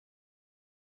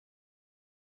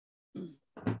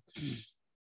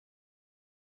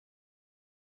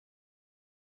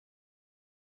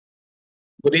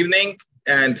Good evening,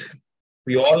 and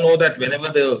we all know that whenever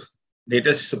the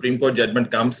latest Supreme Court judgment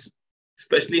comes,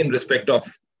 especially in respect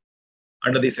of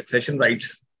under the succession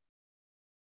rights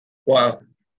for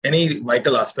any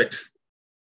vital aspects,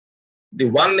 the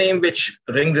one name which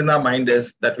rings in our mind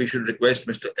is that we should request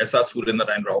Mr. S.R.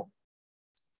 Suryanarayan Rao.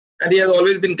 And he has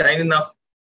always been kind enough,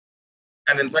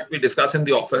 and in fact, we discuss in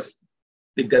the office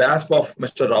the grasp of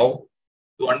Mr. Rao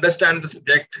to understand the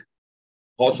subject,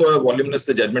 also voluminous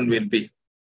the judgment will be.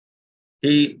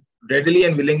 He readily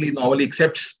and willingly normally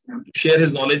accepts to share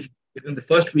his knowledge within the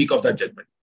first week of that judgment.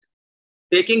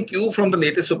 Taking cue from the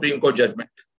latest Supreme Court judgment,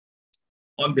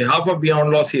 on behalf of Beyond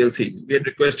Law CLC, we had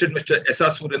requested Mr. S.R.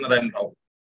 Suryanarayan Rao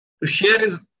to share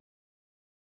his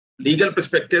legal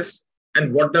perspectives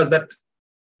and what does that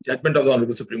judgment of the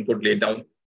Honorable Supreme Court lay down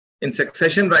in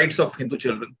succession rights of Hindu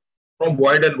children from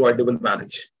void and voidable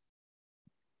marriage.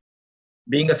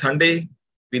 Being a Sunday,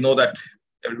 we know that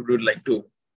everybody would like to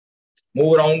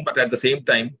move around, but at the same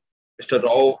time, Mr.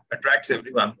 Rao attracts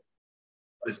everyone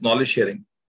for his knowledge sharing.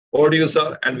 Over to you,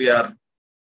 sir, and we are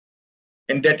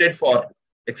indebted for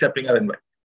accepting our invite.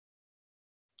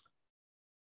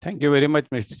 Thank you very much,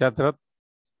 Mr. Chatrat.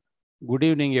 Good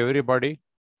evening, everybody.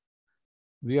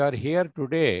 We are here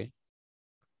today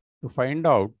to find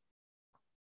out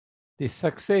the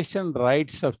succession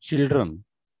rights of children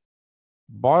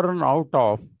born out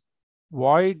of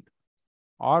void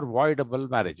or voidable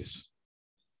marriages.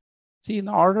 See, in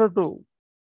order to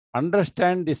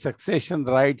understand the succession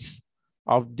rights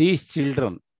of these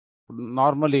children,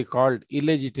 normally called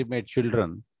illegitimate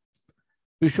children,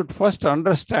 we should first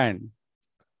understand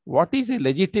what is a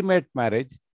legitimate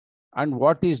marriage and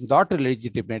what is not a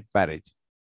legitimate marriage.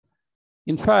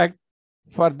 In fact,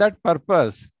 for that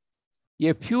purpose,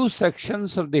 a few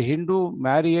sections of the Hindu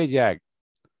Marriage Act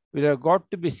will have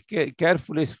got to be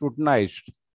carefully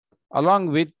scrutinized, along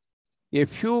with a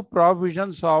few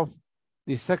provisions of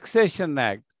the Succession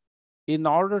Act in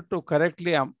order to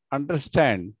correctly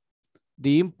understand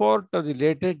the import of the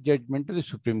latest judgment of the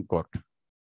Supreme Court.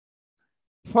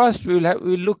 First, we'll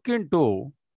look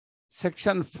into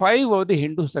Section 5 of the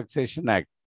Hindu Succession Act.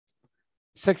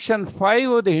 Section 5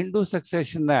 of the Hindu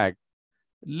Succession Act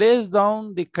lays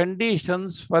down the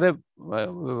conditions for a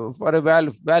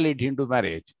valid Hindu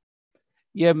marriage.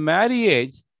 A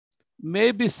marriage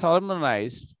may be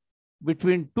solemnized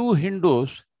between two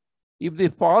Hindus if the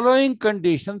following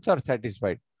conditions are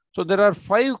satisfied. So there are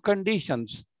 5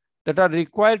 conditions that are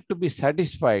required to be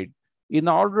satisfied in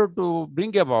order to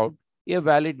bring about a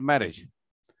valid marriage.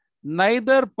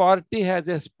 Neither party has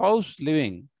a spouse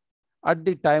living at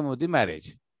the time of the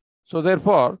marriage. So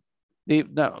therefore, the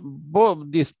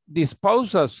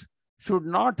spouses should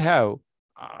not have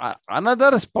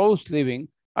another spouse living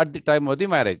at the time of the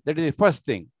marriage. That is the first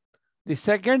thing. The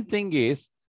second thing is,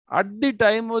 at the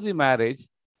time of the marriage,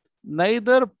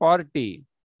 neither party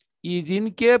is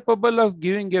incapable of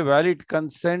giving a valid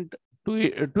consent to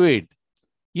it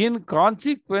in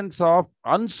consequence of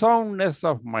unsoundness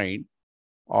of mind,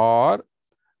 or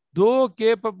though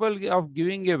capable of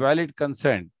giving a valid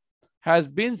consent, has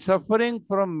been suffering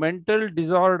from mental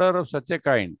disorder of such a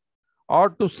kind or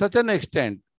to such an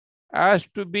extent as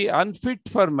to be unfit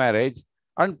for marriage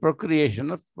and procreation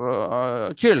of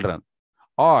children,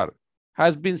 or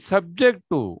has been subject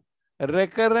to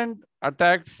recurrent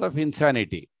attacks of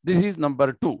insanity. This is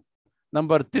number 2.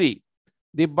 Number 3,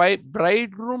 the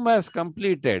bridegroom has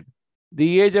completed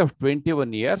the age of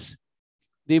 21 years,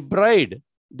 the bride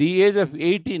the age of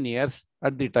 18 years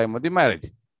at the time of the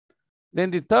marriage. Then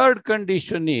the fourth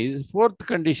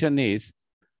condition is,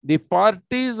 the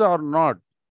parties are not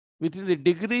within the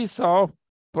degrees of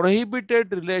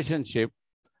prohibited relationship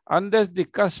unless the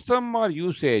custom or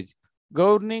usage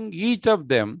governing each of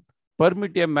them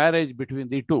permit a marriage between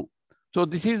the two. So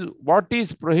this is what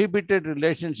is prohibited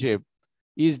relationship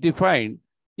is defined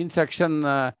in section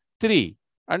 3,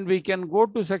 and we can go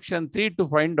to section 3 to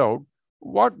find out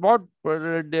what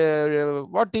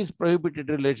is prohibited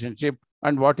relationship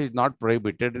and what is not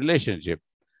prohibited relationship.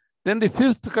 Then the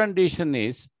 5th condition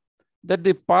is that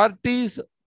the parties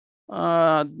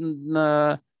are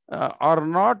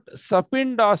not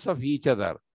subindas of each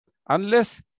other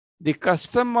unless the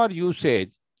custom or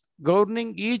usage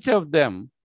governing each of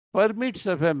them permits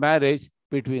of a marriage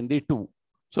between the two.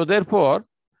 So therefore,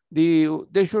 they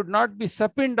should not be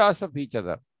subindas of each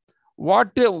other.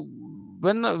 When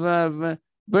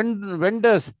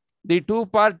does the two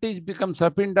parties become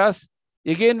subindas?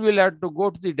 Again, we'll have to go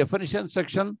to the definition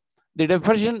section. The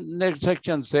definition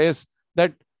section says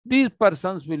that these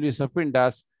persons will be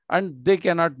subindas and they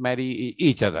cannot marry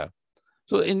each other.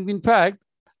 So in fact,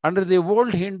 under the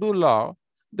old Hindu law,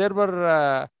 there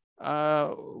were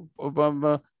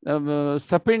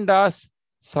Sapindas,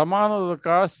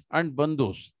 Samanadakas, and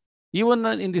Bandhus. Even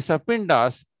in the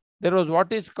Sapindas, there was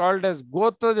what is called as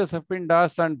Gotraja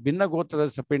Sapindas and Binna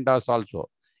Gotraja Sapindas also.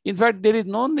 In fact, there is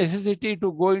no necessity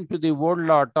to go into the old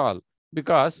law at all,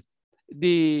 because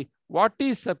what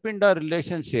is Sapinda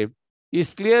relationship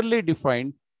is clearly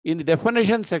defined in the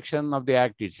definition section of the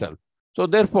Act itself. So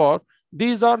therefore,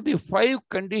 these are the 5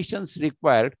 conditions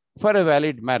required for a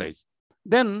valid marriage.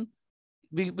 Then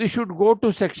we should go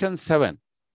to section 7.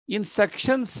 In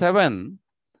section 7,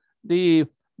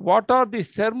 what are the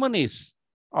ceremonies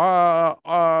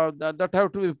that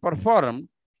have to be performed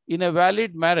in a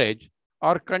valid marriage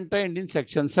are contained in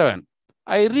section 7.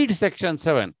 I read section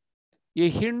 7. A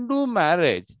Hindu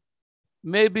marriage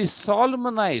may be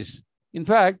solemnized. In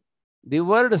fact, the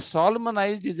word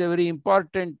solemnized is a very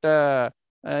important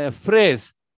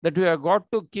phrase that we have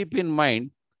got to keep in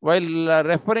mind while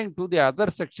referring to the other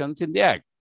sections in the Act.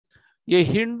 A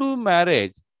Hindu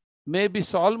marriage may be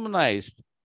solemnized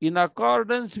in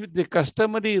accordance with the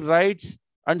customary rites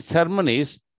and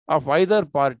ceremonies of either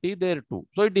party thereto.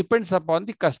 So it depends upon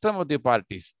the custom of the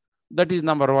parties. That is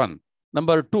number 1.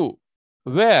 Number 2,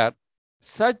 where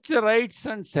such rites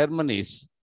and ceremonies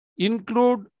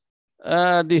include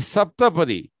the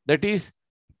saptapadi, that is,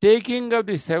 taking of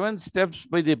the 7 steps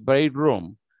by the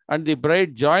bridegroom and the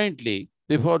bride jointly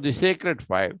before the sacred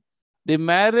fire, the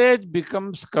marriage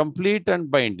becomes complete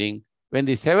and binding when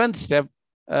the 7th step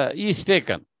is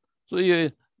taken. So,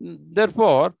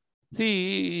 therefore,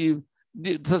 see,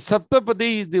 the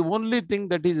saptapadi is the only thing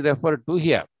that is referred to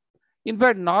here. In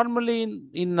fact, normally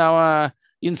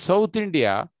in South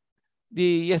India,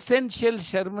 the essential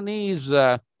ceremony is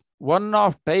one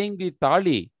of tying the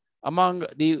tali among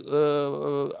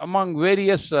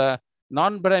various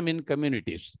non-Brahmin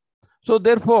communities. So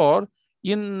therefore,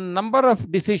 in number of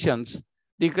decisions,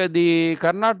 the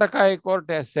Karnataka High Court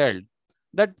has said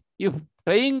that if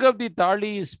tying of the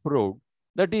tali is proved,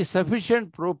 that is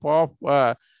sufficient proof of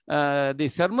the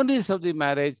ceremonies of the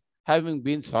marriage having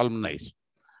been solemnized.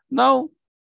 Now,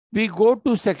 we go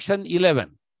to section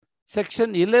 11.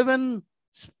 Section 11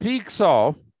 speaks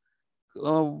of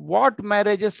what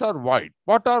marriages are void.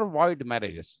 What are void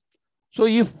marriages? So,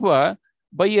 if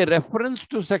by a reference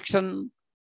to section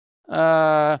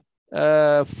 5,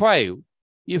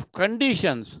 if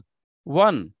conditions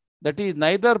 1, that is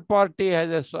neither party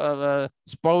has a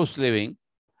spouse living,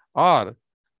 or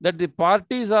that the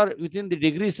parties are within the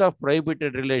degrees of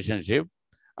prohibited relationship,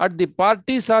 and the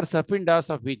parties are sapindas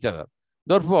of each other.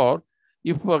 Therefore,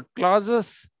 if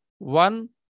clauses 1,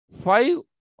 5,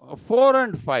 4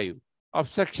 and 5 of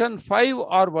section 5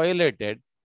 are violated,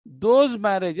 those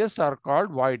marriages are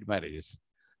called void marriages.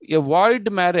 A void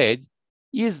marriage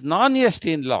is non-est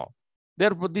in law.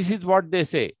 Therefore, this is what they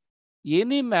say.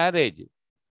 Any marriage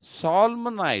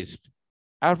solemnized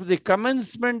after the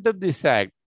commencement of this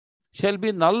act shall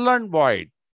be null and void,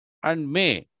 and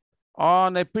may,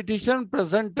 on a petition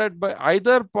presented by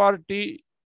either party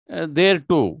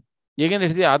thereto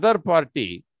against the other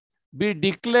party, be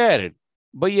declared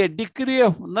by a decree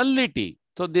of nullity.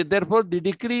 So therefore, the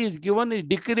decree is given a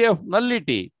decree of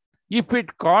nullity if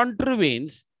it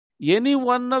contravenes any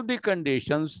one of the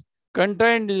conditions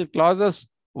contained in clauses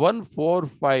 1, 4,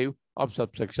 5 of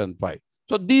subsection 5.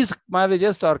 So these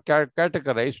marriages are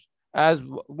categorized as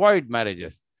void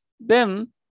marriages. Then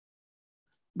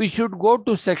we should go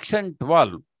to section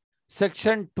 12.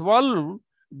 Section 12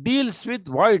 deals with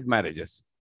void marriages.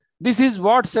 This is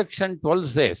what section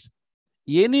 12 says.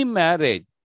 Any marriage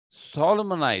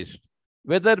solemnized,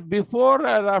 whether before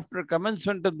or after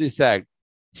commencement of this act,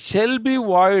 shall be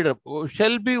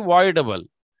voidable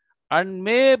and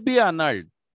may be annulled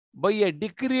by a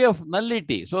decree of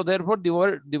nullity. So therefore, the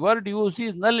word used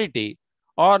is nullity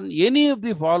on any of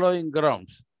the following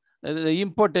grounds: the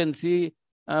impotency,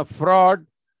 fraud,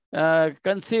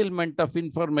 concealment of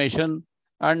information,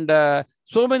 and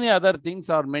so many other things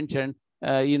are mentioned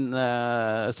in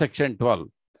section 12.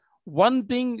 One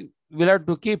thing we'll have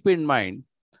to keep in mind,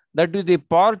 that the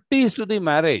parties to the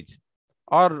marriage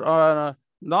are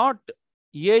not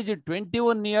aged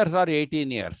 21 years or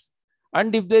 18 years.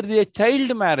 And if there is a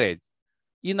child marriage,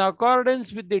 in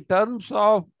accordance with the terms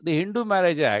of the Hindu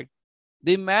Marriage Act,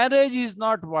 the marriage is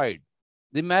not void.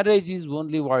 The marriage is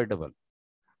only voidable.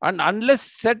 And unless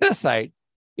set aside,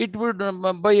 it would,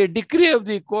 by a decree of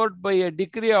the court, by a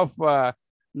decree of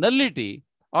nullity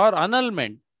or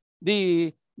annulment,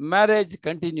 the marriage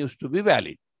continues to be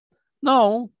valid.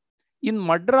 Now, in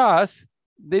Madras,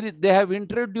 they have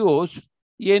introduced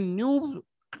a new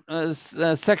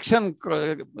section,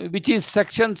 which is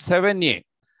section 7A.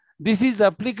 This is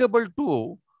applicable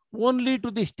to only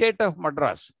to the state of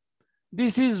Madras.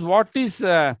 This is what is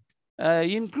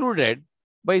included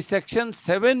by Section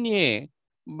 7A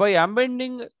by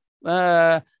amending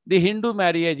the Hindu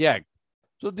Marriage Act.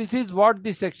 So this is what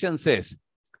this section says.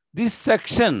 This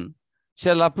section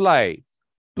shall apply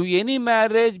to any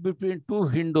marriage between two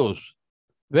Hindus,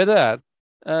 whether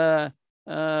Suyama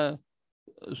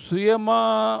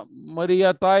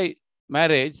Mariyatai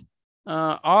marriage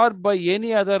or by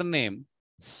any other name,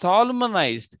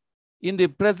 solemnized in the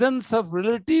presence of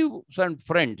relatives and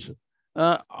friends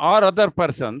or other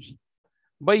persons,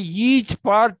 by each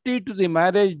party to the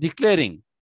marriage declaring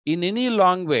in any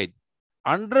language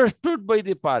understood by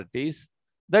the parties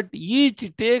that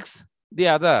each takes the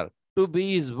other to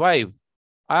be his wife,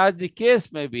 as the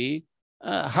case may be,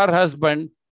 her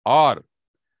husband, or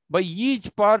by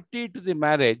each party to the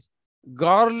marriage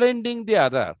garlanding the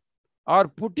other, or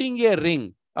putting a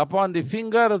ring upon the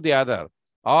finger of the other,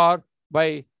 or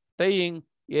by tying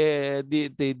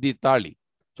the tali.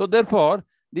 So therefore,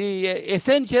 the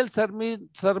essential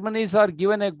ceremonies are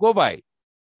given a go-by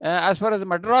as far as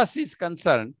Madras is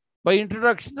concerned by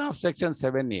introduction of Section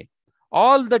 7A.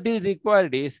 All that is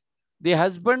required is the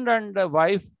husband and the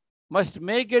wife must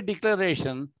make a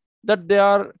declaration that they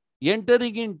are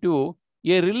entering into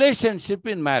a relationship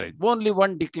in marriage. Only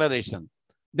one declaration.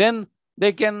 Then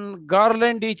they can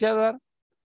garland each other,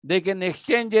 they can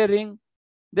exchange a ring,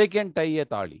 they can tie a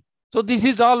tali. So this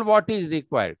is all what is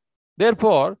required.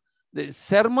 Therefore, the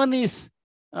ceremonies,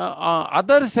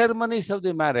 other ceremonies of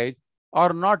the marriage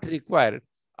are not required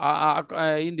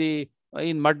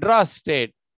in Madras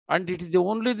state, and it is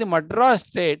only the Madras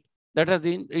state that has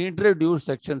introduced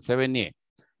Section 7A.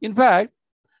 In fact,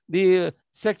 the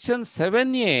Section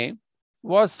 7A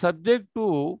was subject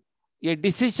to a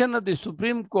decision of the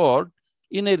Supreme Court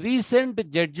in a recent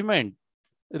judgment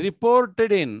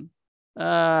reported in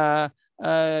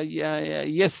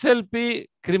SLP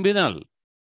Criminal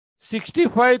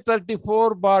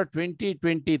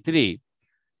 6534/2023.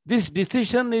 This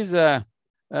decision is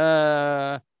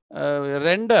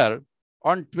rendered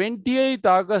on 28th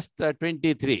August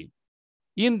 23.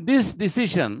 In this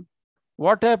decision,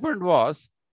 what happened was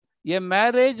a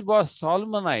marriage was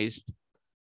solemnized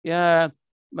in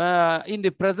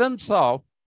the presence of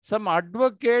some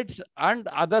advocates and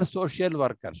other social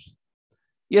workers.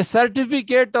 A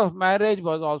certificate of marriage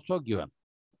was also given.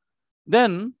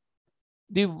 Then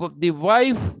the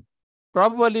wife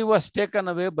probably was taken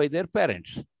away by their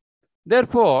parents.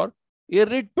 Therefore, a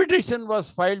writ petition was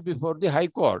filed before the High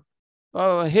Court.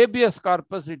 Habeas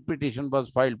corpus writ petition was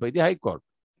filed by the High Court.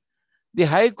 The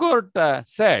High Court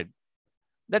said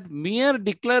that mere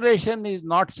declaration is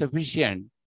not sufficient.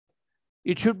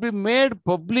 It should be made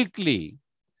publicly.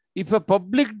 If a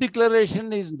public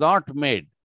declaration is not made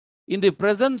in the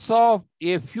presence of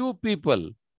a few people,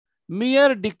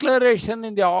 mere declaration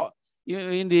in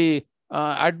the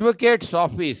advocate's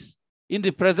office in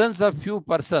the presence of few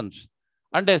persons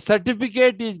and a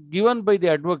certificate is given by the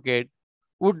advocate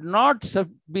would not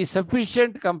be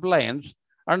sufficient compliance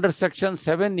under Section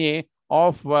 7A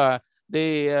of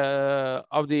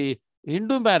the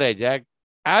Hindu Marriage Act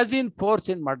as in force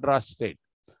in Madras state.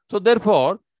 So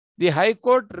therefore, the High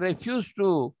Court refused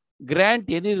to grant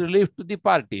any relief to the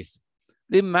parties.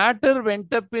 The matter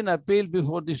went up in appeal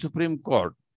before the Supreme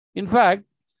Court. In fact,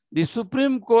 the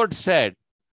Supreme Court said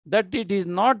that it is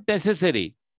not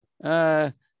necessary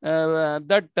that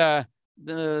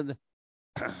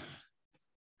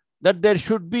there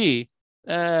should be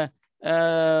a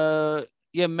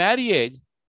marriage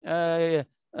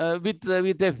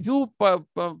with a few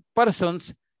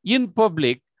persons in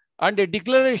public, and a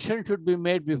declaration should be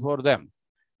made before them.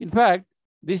 In fact,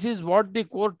 this is what the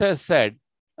court has said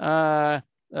in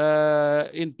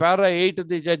para 8 of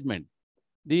the judgment.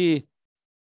 The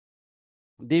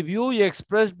view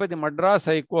expressed by the Madras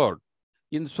High Court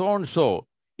in so and so,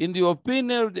 in the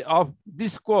opinion of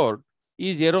this court,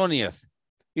 is erroneous.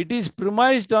 It is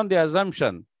premised on the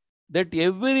assumption that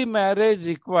every marriage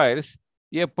requires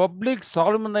a public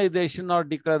solemnization or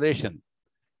declaration.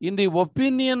 In the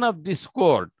opinion of this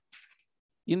court,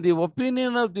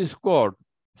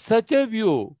 such a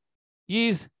view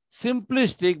is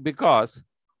simplistic because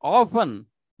often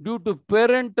due to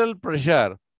parental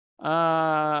pressure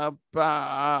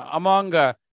among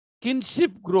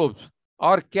kinship groups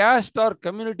or caste or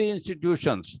community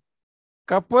institutions,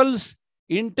 couples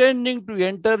intending to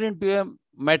enter into a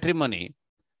matrimony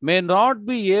may not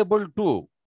be able to,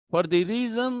 for the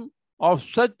reason of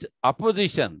such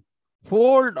opposition,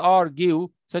 fold or give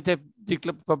such a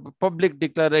public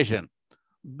declaration.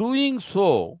 Doing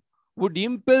so would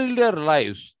imperil their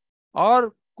lives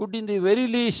or could in the very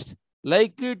least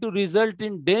likely to result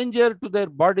in danger to their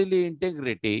bodily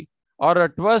integrity, or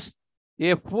at worst,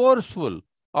 a forceful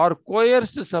or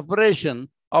coerced separation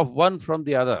of one from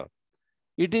the other.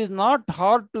 It is not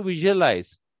hard to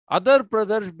visualize other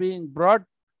pressures being brought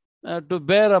to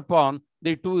bear upon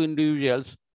the two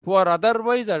individuals who are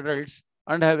otherwise adults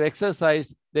and have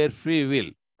exercised their free will.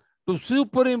 To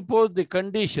superimpose the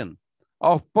condition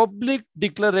of public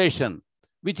declaration,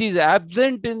 which is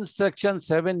absent in section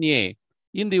 7A,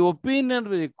 in the opinion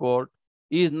of the court,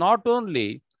 is not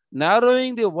only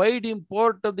narrowing the wide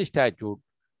import of the statute,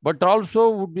 but also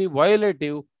would be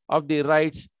violative of the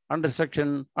rights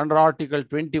under Article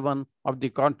 21 of the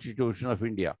Constitution of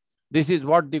India. This is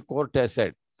what the court has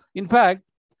said. In fact,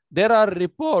 there are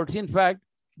reports,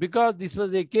 because this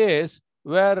was a case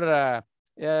where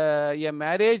a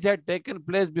marriage had taken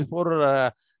place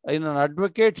before in an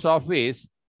advocate's office,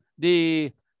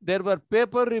 there were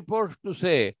paper reports to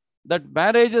say that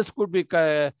marriages could be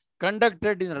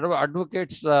conducted in an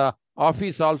advocate's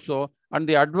office also, and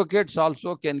the advocates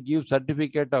also can give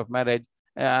certificate of marriage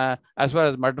as far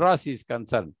as Madras is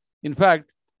concerned. In fact,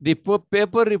 the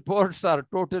paper reports are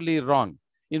totally wrong.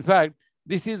 In fact,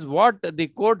 this is what the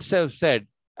courts have said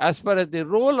as far as the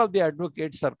role of the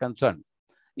advocates are concerned.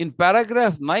 In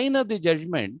paragraph 9 of the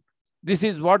judgment, this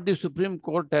is what the Supreme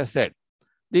Court has said.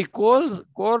 The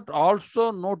court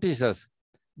also notices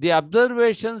the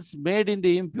observations made in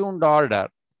the impugned order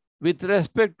with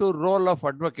respect to role of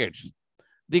advocates.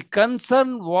 The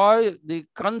concern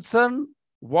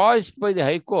voiced by the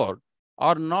High Court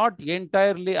are not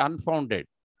entirely unfounded.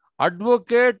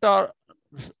 Advocates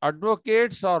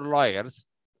or lawyers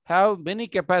have many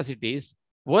capacities,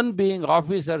 one being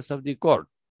officers of the court.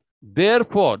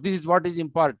 Therefore, this is what is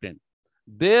important.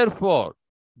 Therefore,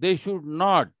 they should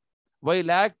not,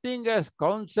 while acting as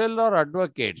counsel or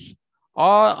advocates,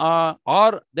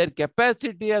 or their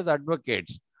capacity as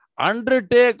advocates,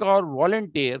 undertake or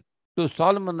volunteer to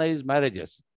solemnize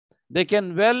marriages. That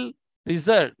can well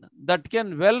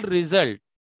result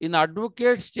in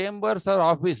advocates' chambers or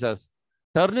offices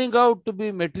turning out to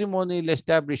be matrimonial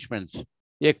establishments,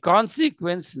 a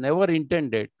consequence never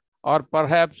intended or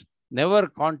perhaps never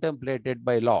contemplated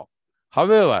by law.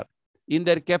 However, in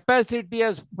their capacity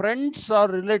as friends or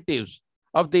relatives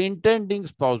of the intending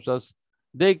spouses,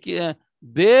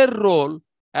 their role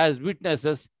as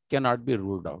witnesses cannot be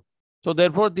ruled out. So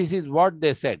therefore, this is what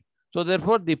they said. So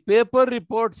therefore, the paper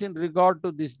reports in regard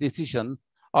to this decision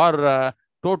are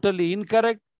totally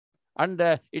incorrect, and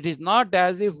it is not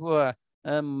as if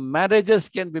marriages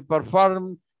can be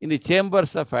performed in the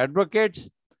chambers of advocates.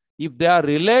 If they are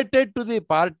related to the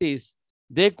parties,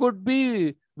 they could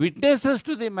be witnesses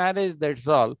to the marriage, that's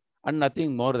all, and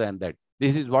nothing more than that.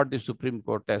 This is what the Supreme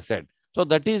Court has said. So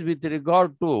that is with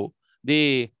regard to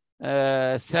the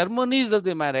ceremonies of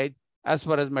the marriage as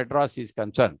far as Madras is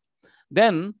concerned.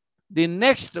 Then the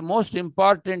next most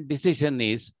important decision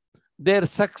is their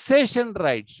succession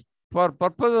rights. For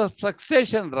purpose of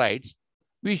succession rights,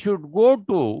 we should go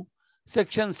to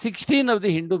section 16 of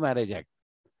the Hindu Marriage Act.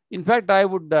 In fact, I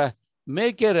would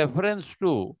make a reference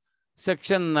to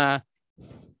section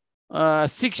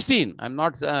 16.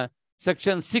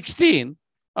 Section 16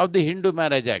 of the Hindu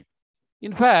Marriage Act.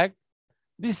 In fact,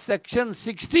 this section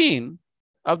 16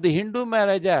 of the Hindu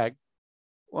Marriage Act,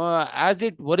 as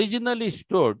it originally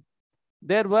stood,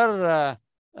 there were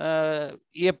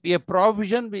a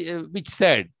provision which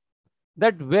said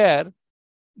that where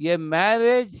a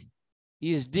marriage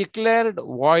is declared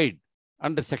void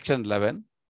under section 11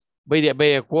 by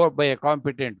a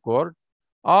competent court,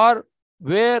 or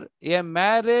where a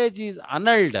marriage is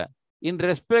annulled in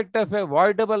respect of a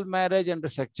voidable marriage under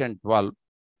section 12,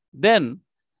 then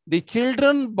the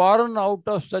children born out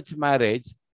of such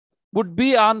marriage would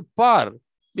be on par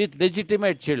with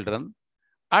legitimate children,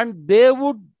 and they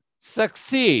would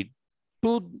succeed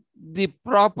to the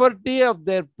property of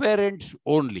their parents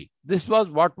only. This was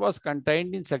what was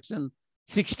contained in section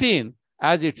 16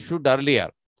 as it stood earlier.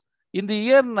 In the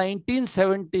year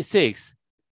 1976,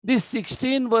 this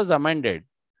 16 was amended,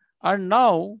 and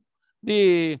now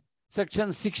the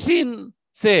section 16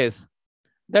 says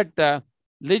that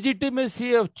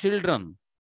legitimacy of children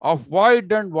of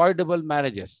void and voidable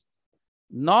marriages,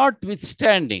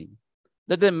 notwithstanding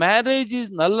that the marriage is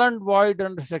null and void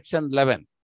under section 11.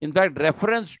 In fact,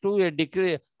 reference to a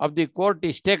decree of the court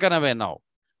is taken away now.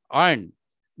 And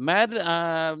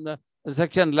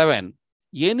section 11,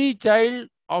 any child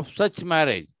of such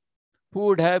marriage who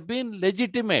would have been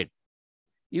legitimate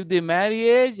if the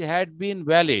marriage had been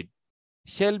valid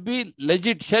shall be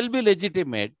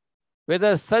legitimate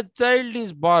whether such child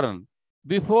is born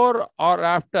before or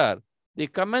after the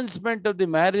commencement of the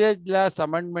Marriage Laws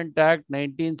Amendment Act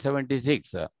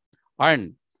 1976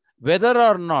 and whether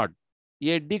or not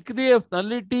a decree of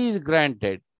nullity is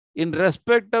granted in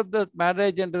respect of the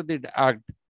marriage under the Act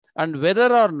and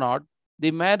whether or not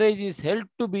the marriage is held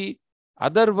to be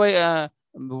otherwise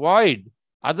void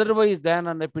otherwise than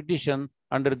on a petition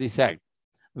under this Act,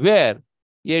 where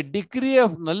a decree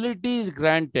of nullity is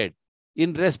granted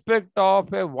in respect of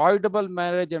a voidable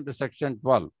marriage under Section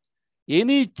 12.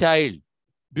 Any child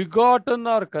begotten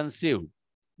or conceived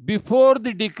before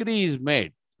the decree is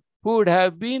made, who would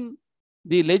have been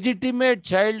the legitimate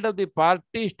child of the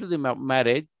parties to the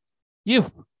marriage, if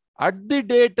at the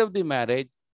date of the marriage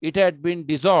it had been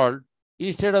dissolved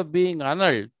instead of being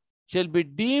annulled, shall be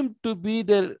deemed to be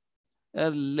the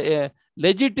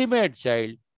legitimate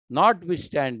child,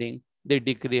 notwithstanding the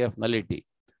decree of nullity.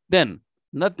 Then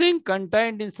nothing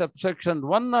contained in subsection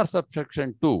 1 or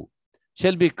subsection 2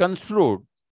 shall be construed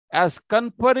as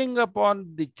conferring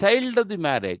upon the child of the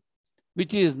marriage,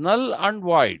 which is null and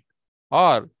void,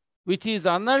 or which is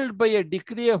annulled by a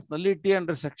decree of nullity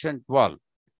under Section 12,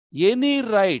 any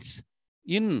rights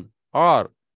in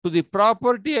or to the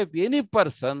property of any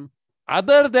person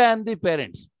other than the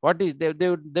parents. What is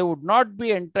they would not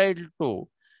be entitled to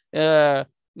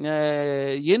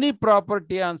any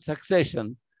property on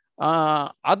succession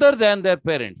other than their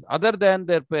parents. That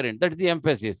is the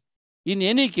emphasis. In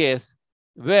any case,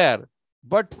 where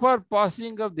but for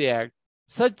passing of the Act,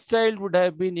 such child would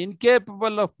have been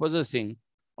incapable of possessing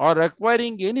or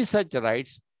acquiring any such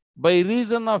rights by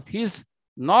reason of his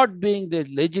not being the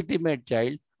legitimate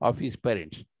child of his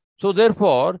parents. So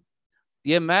therefore,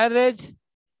 a marriage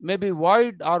may be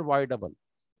void or voidable.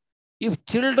 If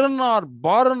children are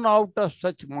born out of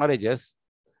such marriages,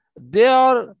 they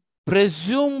are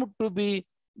presumed to be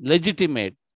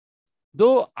legitimate,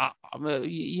 though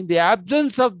in the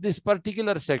absence of this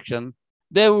particular section,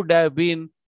 they would have been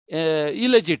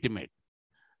illegitimate.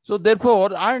 So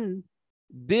therefore, and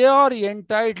they are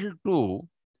entitled to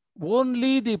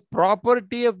only the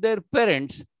property of their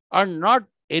parents and not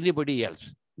anybody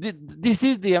else. This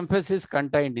is the emphasis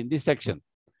contained in this section.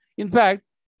 In fact,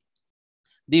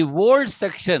 the old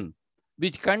section,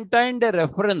 which contained a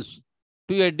reference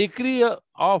to a decree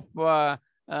of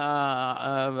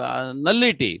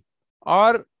nullity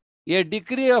or a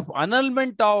decree of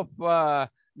annulment of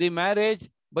the marriage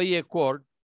by a court,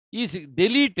 is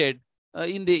deleted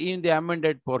in the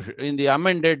amended portion, in the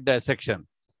amended section,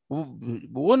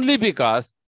 only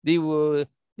because the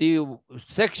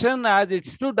section as it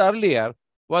stood earlier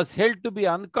was held to be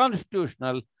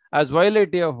unconstitutional as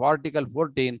violative of Article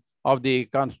 14 of the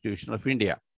Constitution of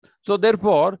India. So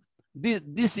therefore,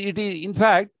 this it is, in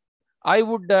fact, I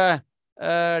would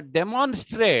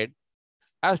demonstrate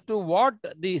as to what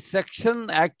the section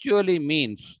actually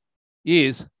means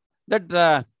is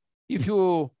that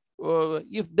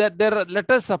let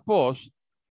us suppose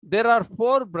there are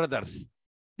 4 brothers,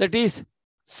 that is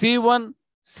C1,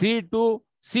 C2,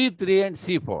 C3 and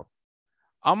C4.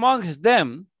 Amongst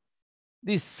them,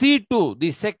 the C2, the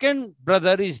second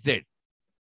brother, is dead.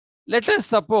 Let us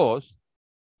suppose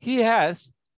he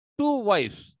has 2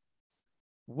 wives,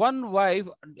 one wife,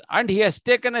 and he has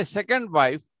taken a second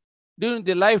wife during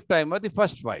the lifetime of the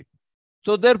first wife.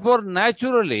 So therefore,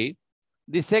 naturally,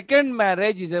 the second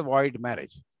marriage is a void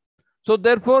marriage. So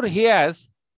therefore, he has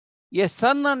a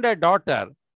son and a daughter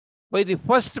by the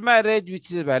first marriage,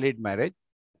 which is a valid marriage,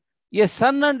 a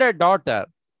son and a daughter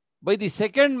by the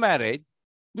second marriage,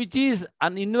 which is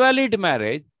an invalid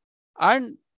marriage,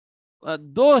 and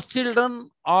those children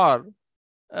are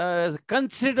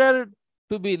considered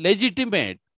to be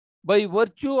legitimate by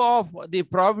virtue of the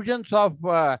provisions of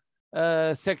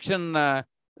Section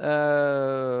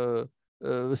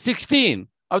 16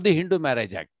 of the Hindu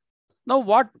Marriage Act. Now,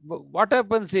 what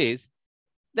happens is,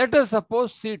 let us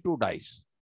suppose C2 dies.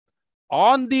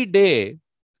 On the day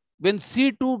when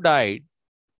C2 died,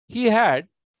 he had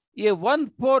a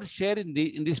 1/4 share in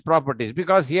these properties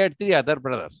because he had 3 other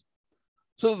brothers.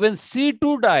 So when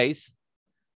C2 dies,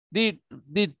 the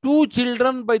 2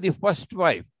 children by the first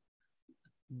wife,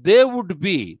 they would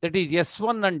be, that is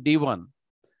S1 and D1,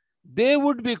 they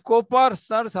would be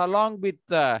co-partners along with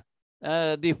the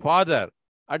father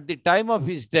at the time of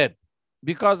his death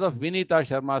because of Vinita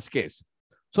Sharma's case.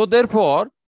 So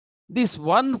therefore, this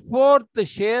 1/4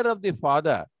 share of the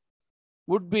father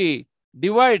would be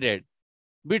divided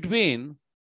between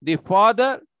the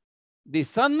father, the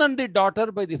son and the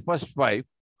daughter by the first wife,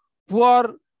 who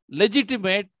are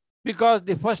legitimate because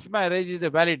the first marriage is a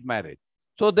valid marriage.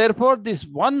 So therefore, this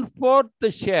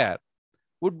 1/4 share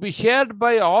would be shared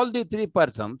by all the 3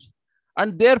 persons,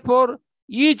 and therefore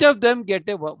each of them get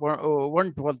a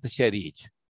 1/12 share each.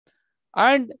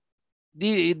 And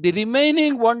the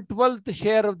remaining 1/12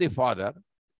 share of the father,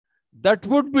 that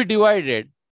would be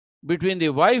divided between the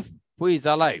wife who is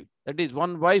alive, that is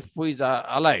one wife who is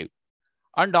alive,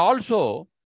 and also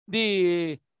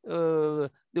the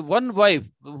one wife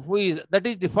who is, that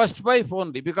is the first wife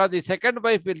only, because the second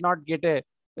wife will not get a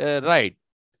right.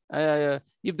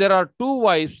 If there are two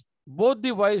wives, both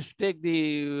the wives take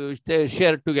the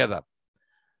share together.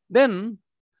 Then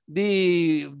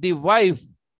the wife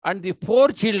and the 4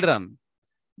 children,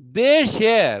 they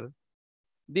share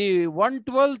the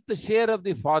 1/12 share of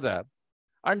the father,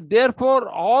 and therefore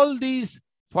all these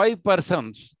 5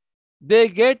 persons, they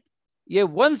get a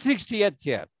 1/60th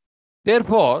share.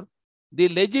 Therefore, the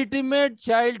legitimate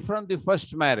child from the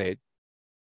first marriage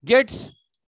gets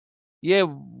a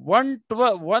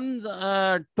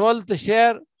 1/12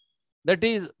 share, that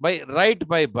is by right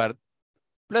by birth,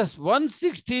 plus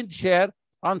 1/16th share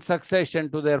on succession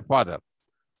to their father.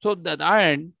 So that,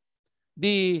 and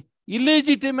the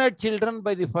illegitimate children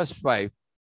by the first wife,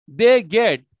 they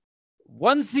get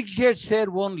 1/60th share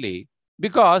only,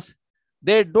 because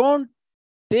they don't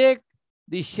take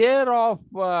the share of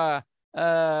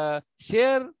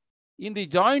share in the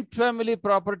joint family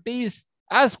properties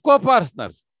as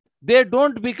co-partners. They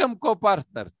don't become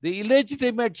co-partners. The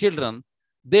illegitimate children,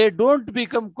 they don't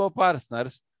become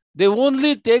co-partners. They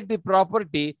only take the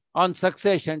property on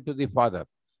succession to the father.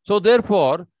 So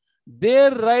therefore,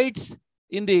 their rights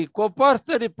in the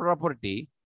co-partner property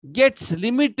gets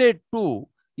limited to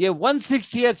a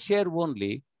 1/60th share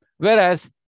only, whereas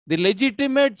the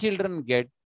legitimate children get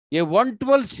a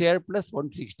 1/12 share plus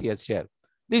 1/60th share.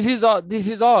 This is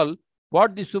all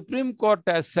what the Supreme Court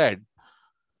has said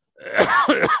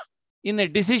in a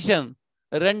decision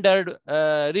rendered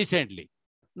recently.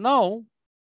 Now,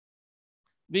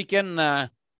 we can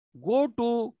go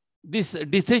to this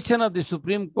decision of the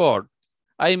Supreme Court.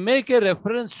 I make a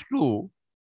reference to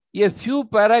a few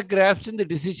paragraphs in the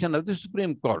decision of the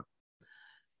Supreme Court.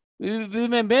 We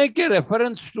may make a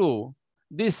reference to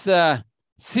this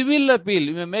civil appeal.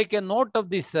 We may make a note of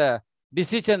this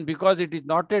decision because it is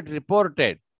not yet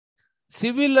reported.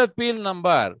 Civil appeal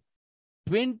number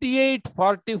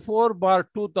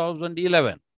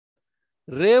 2844/2011.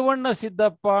 Revanna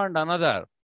Siddhappa and another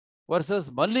versus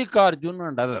Mallikarjun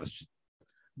and others.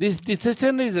 This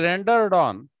decision is rendered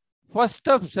on 1st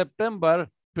of September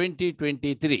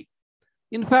 2023.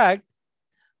 In fact,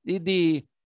 the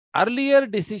earlier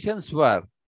decisions were,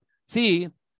 see,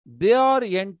 they are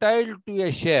entitled to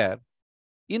a share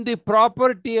in the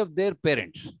property of their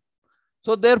parents.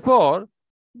 So therefore,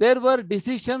 there were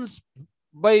decisions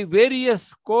by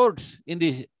various courts in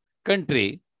this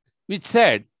country which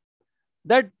said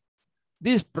that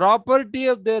this property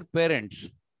of their parents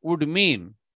would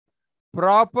mean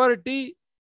property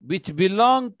which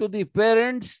belong to the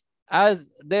parents as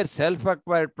their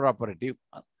self-acquired property,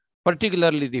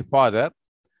 particularly the father,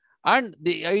 and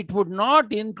it would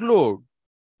not include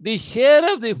the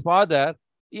share of the father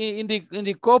in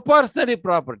the co-partner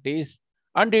properties,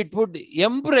 and it would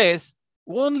embrace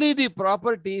only the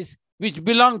properties which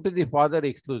belong to the father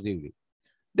exclusively.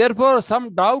 Therefore,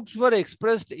 some doubts were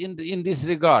expressed in this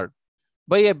regard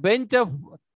by a bench of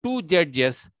 2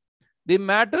 judges. The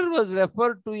matter was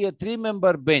referred to a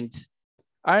 3-member bench,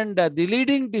 and the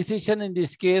leading decision in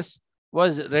this case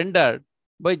was rendered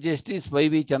by Justice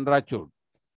Y.V. Chandrachud.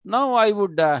 Now, I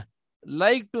would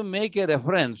like to make a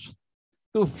reference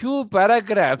to few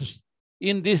paragraphs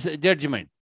in this judgment.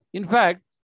 In fact,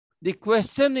 the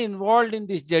question involved in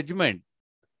this judgment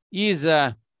is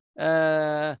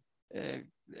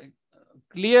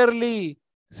clearly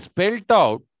spelled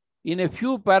out in a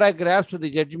few paragraphs of the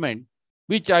judgment,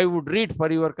 which I would read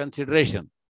for your consideration.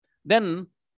 Then,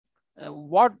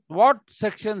 what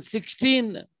section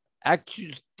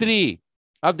 16(3)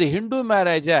 of the Hindu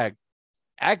Marriage Act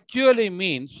actually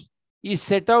means is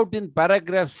set out in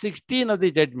paragraph 16 of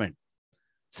the judgment.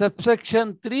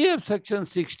 Subsection 3 of section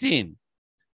 16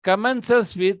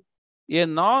 commences with a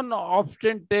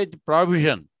non-obstantive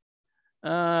provision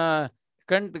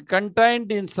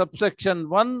contained in subsection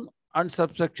 1 and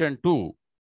subsection 2.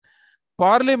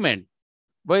 Parliament,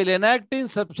 while enacting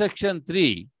subsection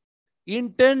 3,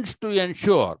 intends to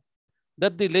ensure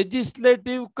that the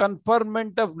legislative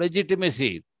conferment of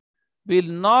legitimacy will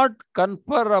not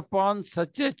confer upon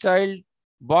such a child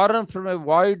born from a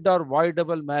void or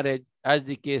voidable marriage, as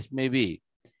the case may be,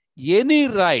 any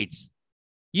rights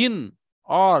in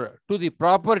or to the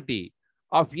property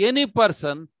of any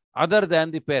person other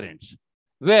than the parents,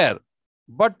 where,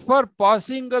 but for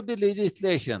passing of the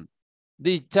legislation,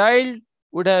 the child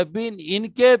would have been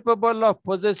incapable of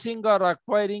possessing or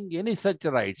acquiring any such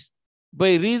rights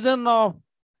by reason of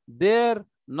their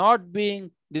not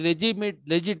being the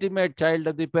legitimate child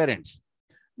of the parents.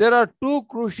 There are two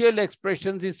crucial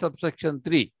expressions in subsection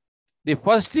 3. The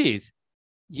first is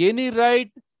any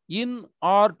right in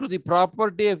or to the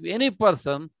property of any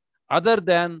person other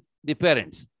than the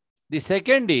parents. The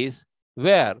second is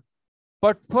where,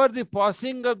 but for the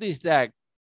passing of this act,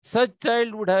 such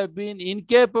child would have been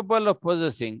incapable of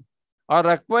possessing or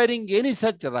acquiring any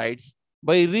such rights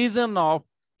by reason of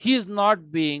his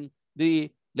not being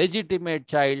the legitimate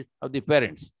child of the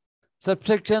parents.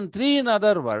 Subsection 3, in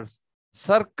other words,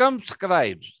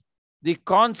 circumscribes the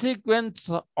consequence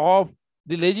of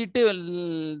the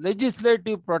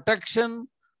legislative protection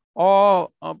of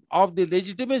the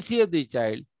legitimacy of the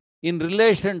child in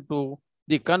relation to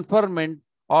the conferment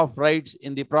of rights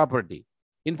in the property.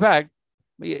 In fact,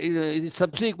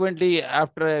 subsequently,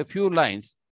 after a few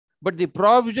lines, but the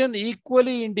provision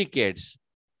equally indicates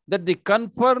that the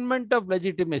conferment of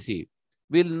legitimacy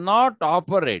will not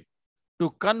operate to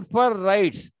confer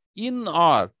rights in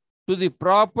or to the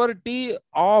property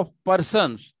of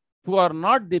persons who are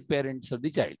not the parents of the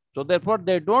child. So therefore,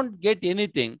 they don't get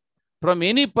anything from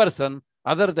any person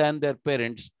other than their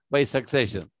parents by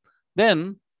succession.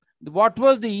 Then, what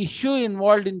was the issue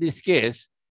involved in this case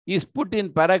is put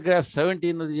in paragraph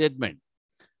 17 of the judgment.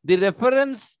 The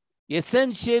reference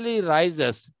essentially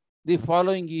raises the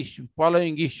following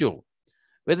issue.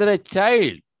 Whether a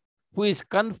child who is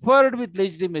conferred with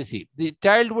legitimacy, the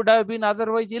child would have been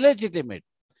otherwise illegitimate.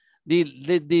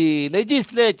 The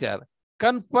legislature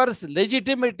confers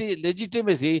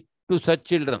legitimacy to such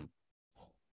children.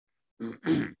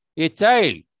 A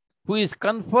child who is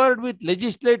conferred with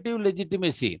legislative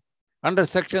legitimacy under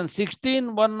section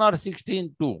 16.1 or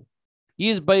 16.2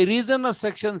 is by reason of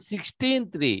section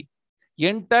 16.3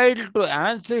 entitled to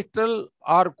ancestral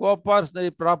or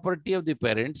co-personal property of the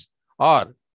parents,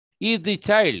 or is the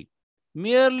child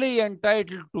merely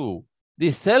entitled to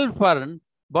the self-earned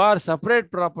bar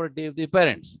separate property of the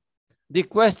parents? The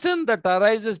question that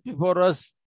arises before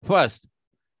us first,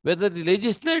 whether the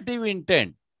legislative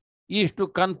intent is to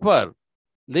confer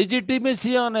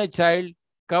legitimacy on a child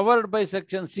covered by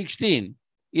section 16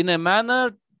 in a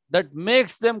manner that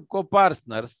makes them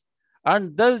co-partners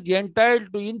and thus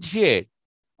entitled to initiate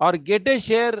or get a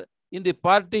share in the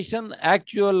partition,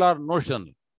 actual or notional.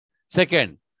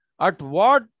 Second, at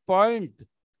what point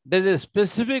does a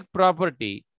specific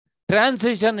property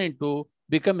transition into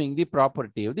becoming the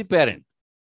property of the parent?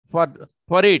 For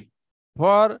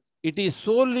it is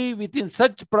solely within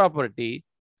such property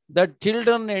that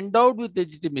children endowed with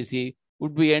legitimacy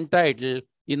would be entitled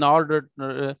in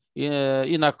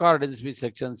accordance with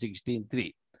section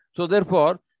 16.3. So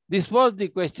therefore, this was the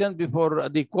question before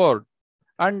the court,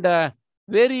 and the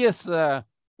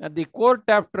court,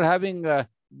 after having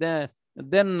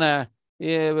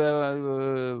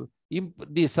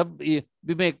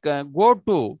we may go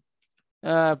to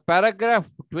paragraph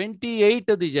 28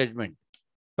 of the judgment.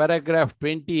 Paragraph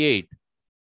 28.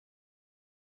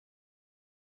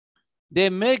 They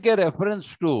make a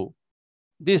reference to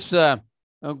this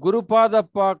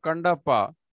Gurupadappa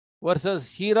Kandappa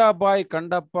versus Hirabai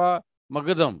Kandappa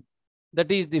Magadam.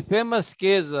 That is the famous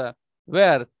case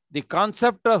where the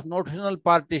concept of notional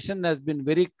partition has been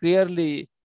very clearly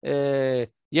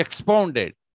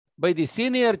expounded by the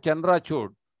senior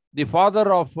Chandrachud, the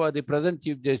father of the present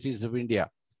Chief Justice of India.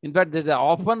 In fact, there is an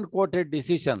often quoted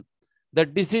decision.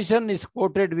 That decision is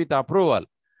quoted with approval.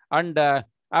 And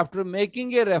after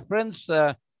making a reference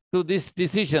to this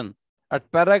decision at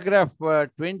paragraph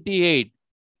 28,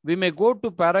 we may go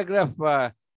to paragraph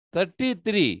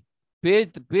 33,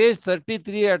 page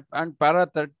 33 and para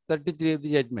 33 of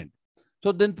the judgment.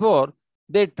 So therefore,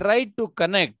 they tried to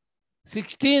connect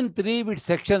 16.3 with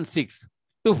section 6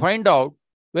 to find out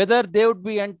whether they would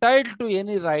be entitled to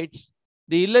any rights,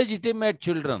 the illegitimate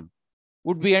children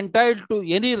would be entitled to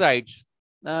any rights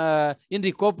in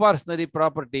the co-personal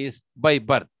properties by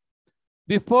birth.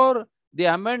 Before the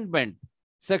amendment,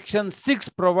 section 6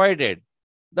 provided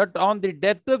that on the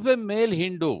death of a male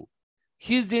Hindu,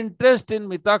 his interest in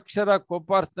Mitakshara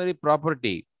co-personal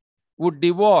property would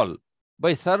devolve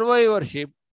by survivorship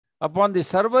upon the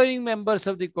surviving members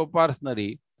of the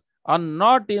co-personal and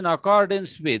not in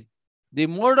accordance with the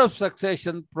mode of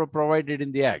succession provided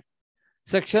in the Act.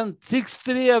 Section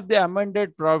 6.3 of the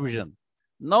amended provision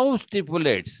now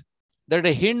stipulates that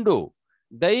a Hindu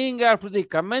dying after the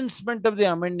commencement of the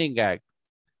amending Act,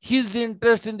 his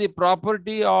interest in the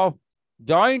property of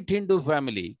joint Hindu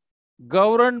family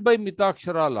governed by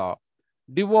Mitakshara law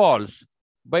devolves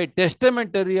by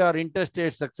testamentary or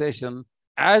intestate succession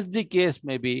as the case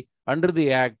may be, under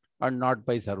the Act and not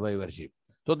by survivorship.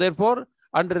 So therefore,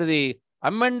 under the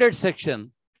amended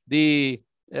section, the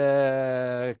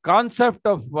concept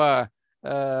of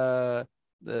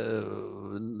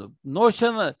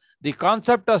notion, the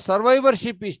concept of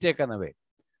survivorship is taken away.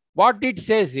 What it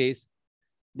says is,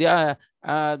 the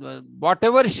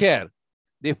whatever share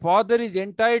the father is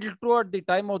entitled to at the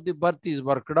time of the birth is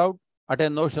worked out at a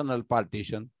notional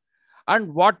partition,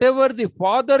 and whatever the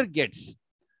father gets,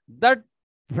 that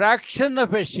fraction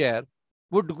of a share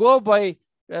would go by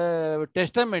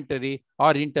testamentary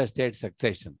or intestate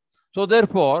succession. So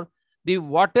therefore,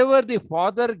 whatever the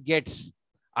father gets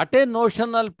at a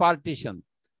notional partition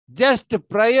just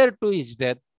prior to his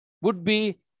death would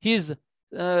be his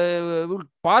would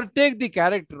partake the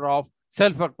character of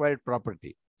self-acquired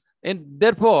property. And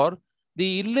therefore,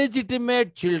 the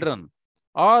illegitimate children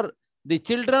or the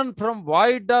children from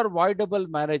void or voidable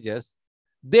marriages,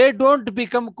 they don't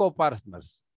become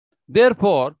co-partners.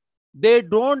 Therefore, they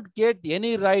don't get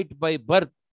any right by birth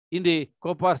in the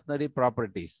co-partnership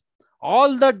properties.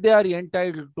 All that they are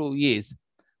entitled to is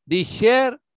the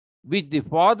share which the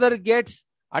father gets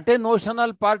at a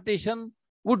notional partition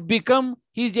would become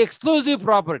his exclusive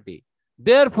property.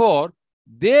 Therefore,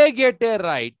 they get a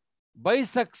right by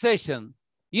succession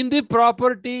in the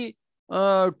property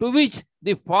to which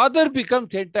the father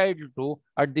becomes entitled to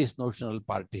at this notional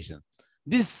partition.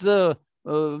 This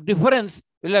difference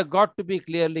will have got to be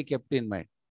clearly kept in mind.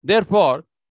 Therefore,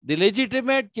 the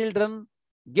legitimate children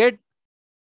get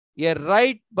a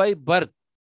right by birth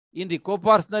in the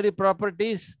co-partnership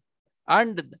properties,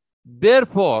 and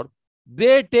therefore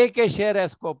they take a share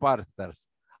as co-partners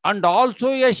and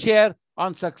also a share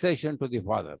on succession to the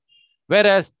father.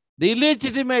 Whereas the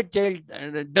illegitimate child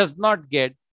does not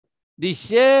get the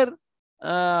share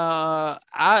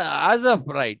as of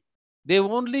right. They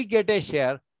only get a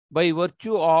share by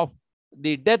virtue of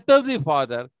the death of the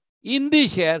father in the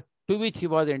share to which he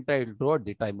was entitled to at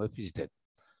the time of his death.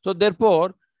 So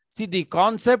therefore, see, the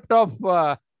concept of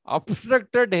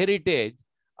obstructed heritage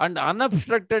and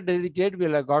unobstructed heritage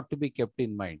will have got to be kept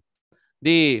in mind.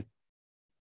 The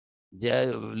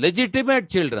legitimate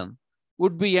children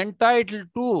would be entitled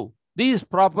to these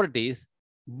properties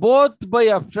both by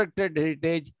obstructed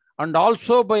heritage and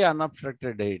also by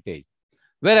unobstructed heritage.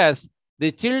 Whereas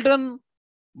the children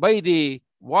by the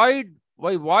void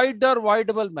or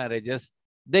voidable marriages,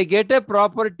 they get a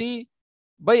property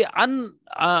by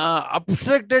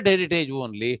obstructed heritage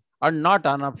only and not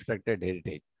unobstructed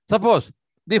heritage. Suppose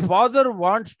the father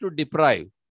wants to deprive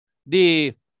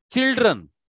the children,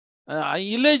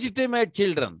 illegitimate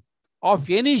children, of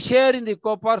any share in the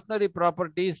co-partnership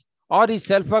properties or his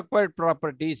self-acquired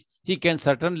properties, he can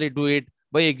certainly do it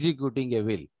by executing a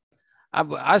will.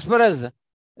 As far as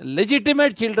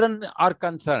legitimate children are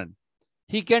concerned,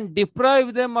 he can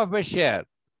deprive them of a share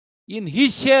in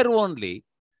his share only,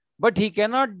 but he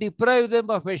cannot deprive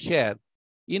them of a share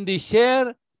in the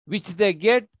share which they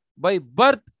get by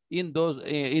birth in those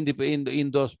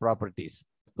in those properties.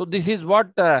 So this is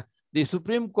what the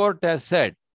Supreme Court has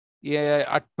said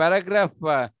at paragraph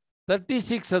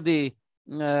 36 of the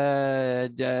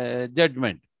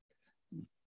judgment.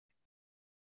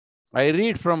 I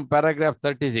read from paragraph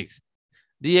 36.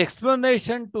 The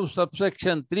explanation to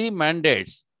subsection 3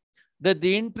 mandates that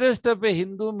the interest of a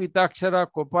Hindu Mitakshara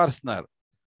copartner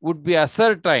would be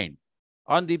ascertained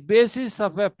on the basis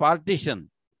of a partition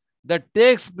that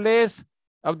takes place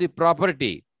of the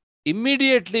property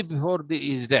immediately before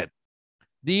his death.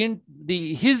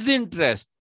 His interest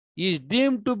is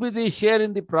deemed to be the share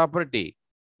in the property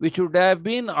which would have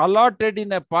been allotted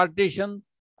in a partition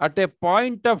at a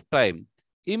point of time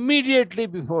immediately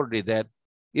before the death,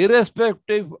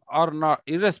 irrespective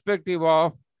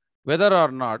of whether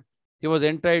or not he was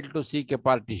entitled to seek a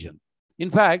partition. In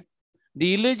fact,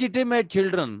 the illegitimate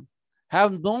children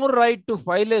have no right to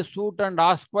file a suit and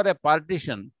ask for a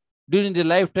partition during the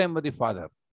lifetime of the father.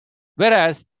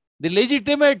 Whereas the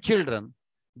legitimate children,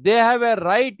 they have a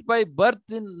right by birth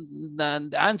in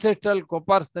the ancestral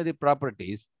copartnership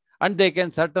properties, and they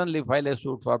can certainly file a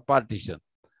suit for partition.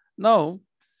 Now,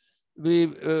 we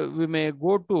may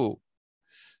go to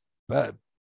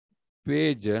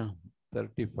page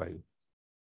 35.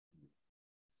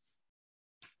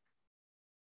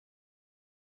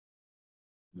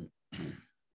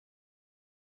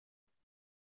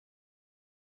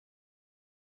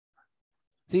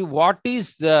 See, what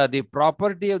is the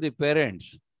property of the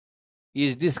parents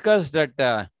is discussed at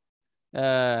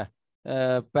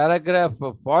paragraph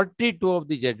 42 of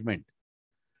the judgment.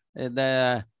 And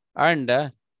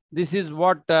this is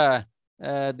what the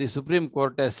Supreme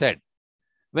Court has said.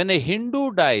 When a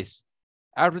Hindu dies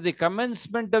after the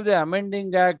commencement of the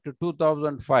Amending Act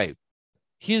 2005,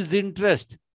 his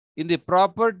interest in the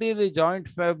property of the joint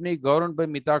family governed by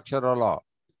Mitakshara law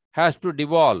has to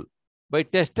devolve by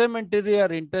testamentary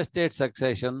or intestate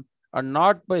succession and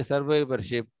not by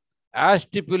survivorship as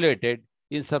stipulated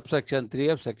in subsection 3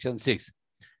 of section 6.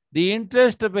 The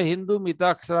interest of a Hindu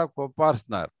Mitakshara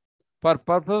co-partner for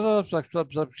purposes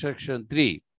of subsection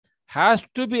 3 has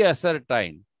to be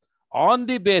ascertained on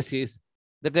the basis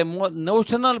that a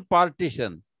notional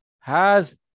partition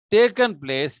has taken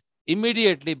place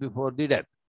immediately before the death.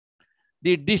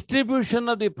 The distribution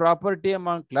of the property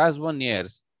among class 1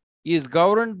 heirs is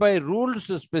governed by rules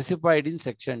specified in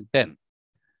section 10.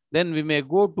 Then we may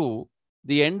go to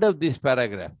the end of this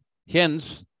paragraph.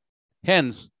 Hence,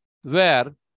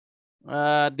 where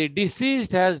the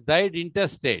deceased has died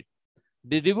intestate,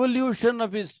 the devolution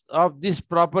of this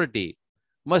property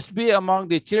must be among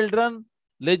the children,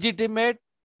 legitimate,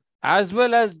 as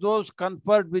well as those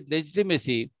conferred with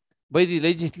legitimacy by the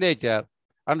legislature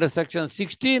under section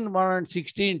 16(1) and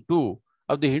 16(2)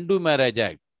 of the Hindu Marriage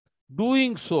Act.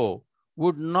 Doing so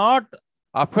would not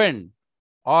offend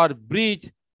or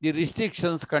breach the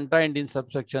restrictions contained in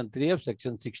subsection 3 of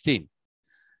section 16.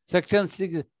 Section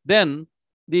 6, then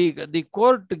the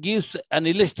court gives an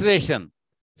illustration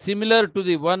similar to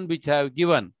the one which I have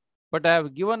given, but I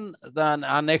have given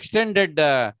an extended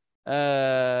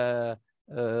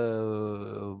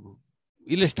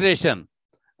illustration,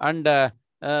 and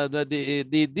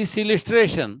this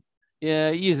illustration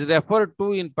is referred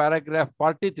to in paragraph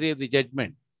 43 of the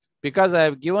judgment. Because I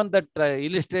have given that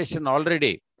illustration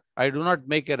already, I do not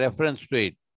make a reference to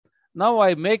it. Now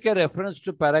I make a reference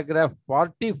to paragraph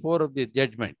 44 of the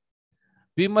judgment.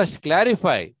 We must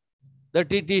clarify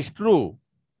that it is true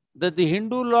that the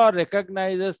Hindu law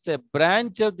recognizes a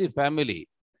branch of the family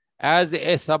as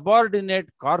a subordinate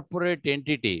corporate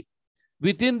entity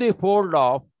within the fold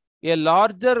of a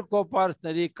larger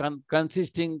co-partnership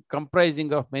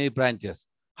comprising of many branches.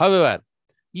 However,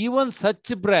 even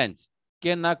such branch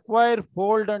can acquire,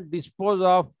 fold, and dispose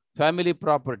of family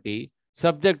property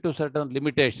subject to certain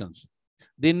limitations.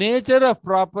 The nature of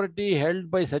property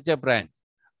held by such a branch,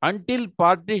 until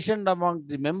partitioned among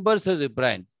the members of the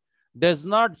branch, does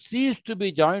not cease to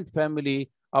be joint family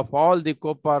of all the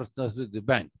co-partners with the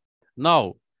branch.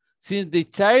 Now, since the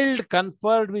child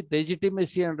conferred with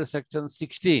legitimacy under section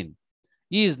 16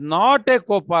 is not a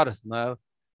co-partner,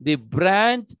 the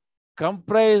branch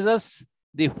comprises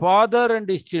the father and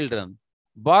his children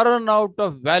born out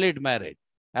of valid marriage.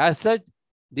 As such,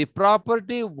 the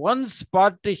property once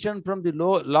partitioned from the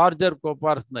larger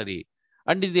co-partner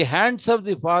and in the hands of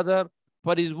the father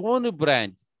for his own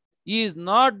branch is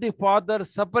not the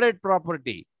father's separate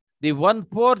property. The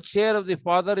 1/4 share of the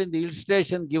father in the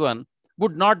illustration given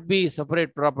would not be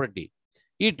separate property.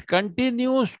 It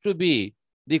continues to be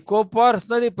the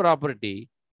co-partner property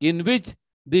in which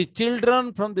the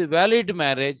children from the valid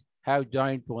marriage have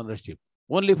joint ownership.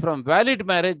 Only from valid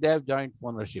marriage they have joint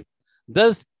ownership.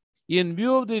 Thus, in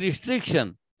view of the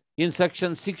restriction in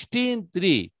section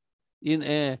 16(3)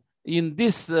 in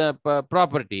this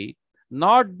property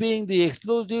not being the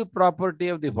exclusive property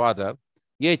of the father,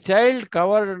 a child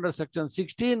covered under section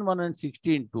 16(1) and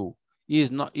 16(2)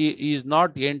 is not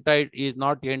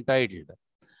entitled.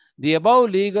 The above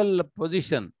legal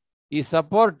position is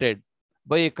supported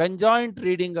by a conjoint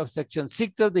reading of section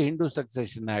 6 of the Hindu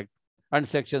Succession Act and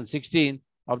section 16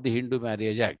 of the Hindu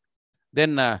Marriage Act.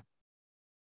 Then the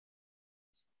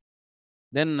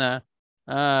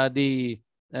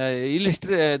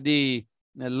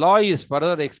law is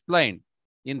further explained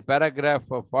in paragraph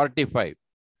 45.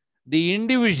 The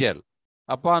individual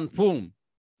upon whom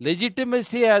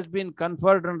legitimacy has been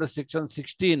conferred under section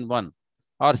 16(1)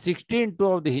 or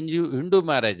 16(2) of the Hindu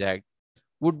Marriage Act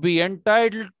would be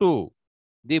entitled to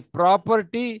the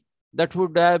property that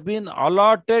would have been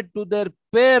allotted to their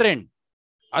parent,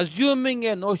 assuming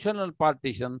a notional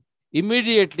partition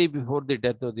immediately before the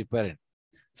death of the parent.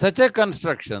 Such a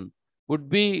construction would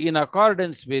be in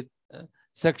accordance with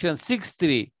section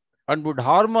 6(3) and would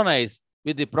harmonize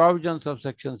with the provisions of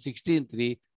section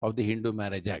 16(3) of the Hindu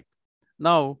Marriage Act.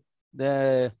 Now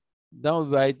I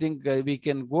think we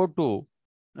can go to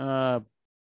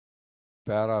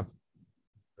para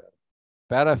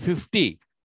 50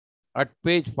 at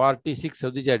page 46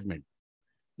 of the judgment.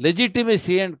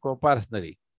 Legitimacy and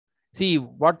co-partnership. See,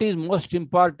 what is most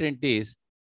important is,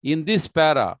 in this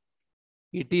para,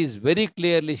 it is very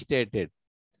clearly stated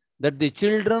that the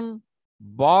children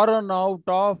born out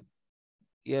of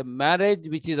a marriage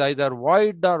which is either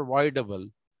void or voidable,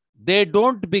 they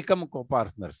don't become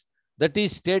co-partners. That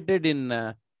is stated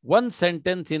in one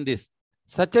sentence in this.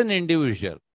 Such an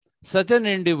individual such an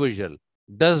individual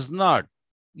does not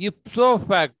ipso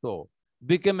facto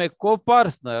become a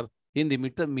co-partner in the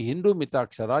Hindu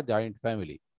Mitakshara joint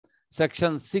family.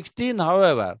 Section 16,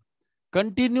 however,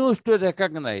 continues to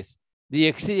recognize the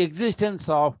existence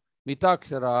of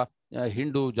Mitakshara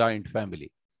Hindu joint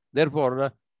family.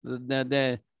 Therefore,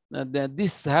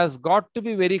 this has got to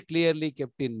be very clearly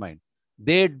kept in mind.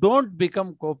 They don't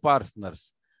become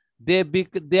co-partners. They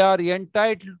are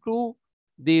entitled to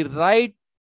the right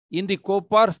in the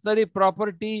co-partnership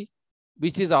property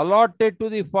which is allotted to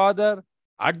the father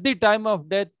at the time of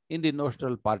death in the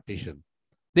notional partition.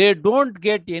 They don't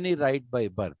get any right by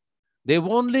birth. They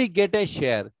only get a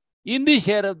share in the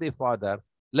share of the father,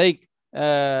 like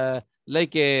a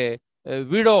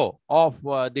widow of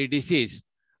the deceased,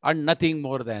 and nothing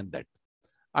more than that.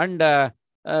 And the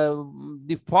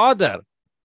father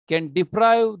can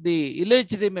deprive the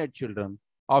illegitimate children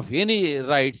of any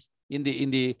rights in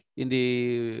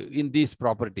these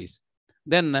properties.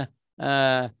 Then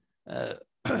I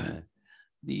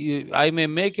may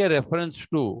make a reference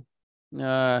to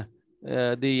the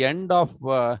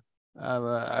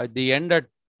end at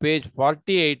page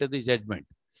 48 of the judgment.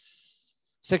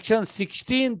 Section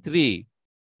 16(3)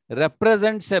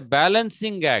 represents a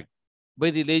balancing act by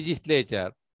the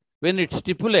legislature when it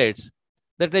stipulates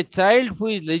that a child who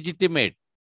is legitimate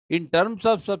in terms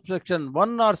of subsection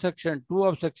 1 or section 2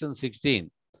 of section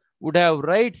 16 would have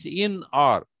rights in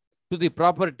or to the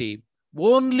property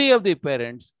only of the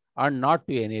parents and not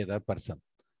to any other person.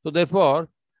 So therefore,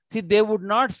 see, they would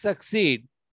not succeed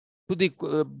to the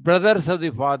brothers of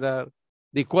the father,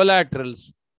 the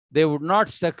collaterals. They would not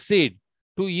succeed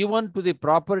to even to the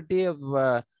property of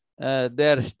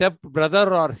their step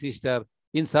brother or sister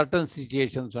in certain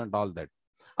situations and all that.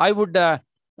 I would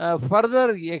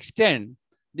further extend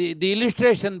the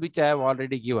illustration which I have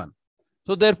already given.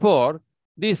 So therefore,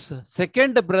 this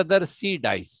second brother C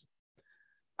dies.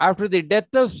 After the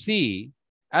death of C,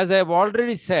 as I have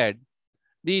already said,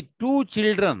 the two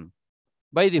children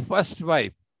by the first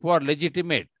wife who are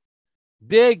legitimate,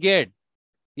 they get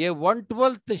a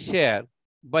 1/12 share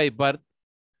by birth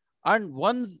and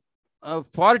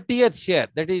 1/40th share,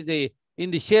 that is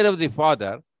in the share of the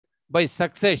father by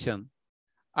succession,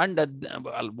 and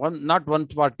not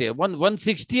 1/40,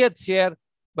 1/60th share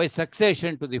by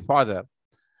succession to the father.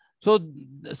 So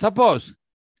suppose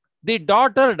the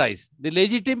daughter dies, the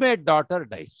legitimate daughter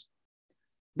dies,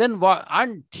 then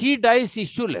and she dies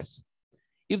issueless.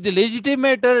 If the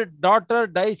legitimate daughter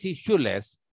dies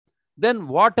issueless, then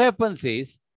what happens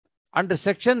is, under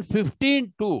section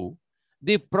 15(2),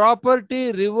 the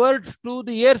property reverts to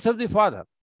the heirs of the father.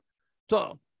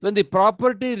 So when the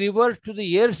property reverts to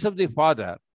the heirs of the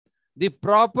father, the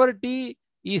property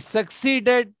is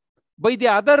succeeded by the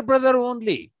other brother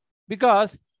only,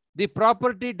 because the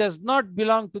property does not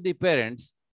belong to the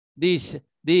parents. The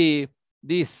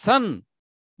son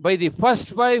by the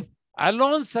first wife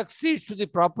alone succeeds to the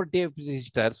property of the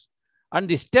sisters, and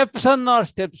the stepson or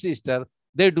stepsister,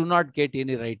 they do not get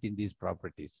any right in these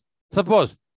properties.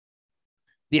 Suppose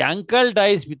the uncle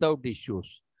dies without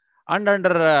issues, and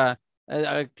under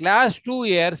class 2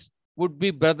 heirs would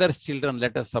be brother's children,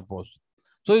 let us suppose.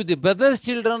 So if the brother's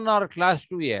children are class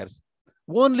 2 heirs,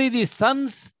 only the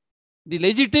sons, the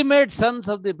legitimate sons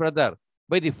of the brother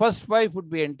by the first wife would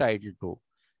be entitled to.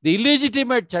 The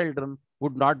illegitimate children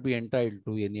would not be entitled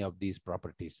to any of these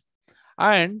properties.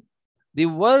 And the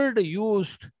word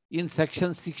used in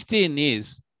section 16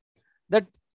 is that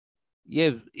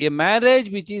a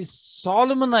marriage which is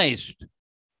solemnized.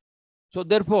 So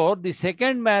therefore, the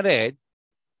second marriage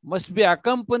must be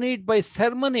accompanied by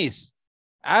ceremonies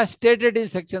as stated in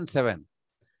section 7.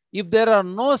 If there are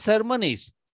no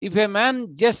ceremonies, if a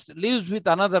man just lives with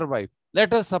another wife,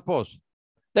 let us suppose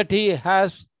that he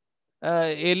has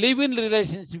a live-in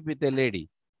relationship with a lady.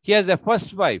 He has a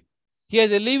first wife. He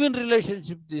has a live-in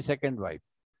relationship with the second wife.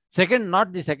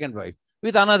 Not the second wife,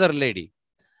 with another lady.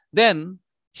 Then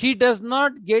she does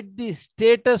not get the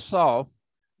status of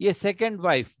a second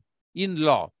wife in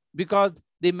law, because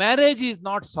the marriage is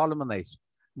not solemnized.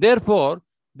 Therefore,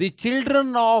 the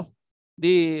children of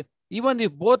even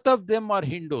if both of them are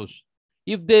Hindus,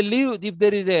 if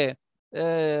there is a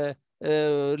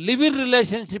live-in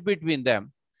relationship between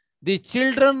them, the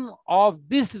children of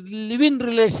this live-in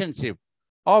relationship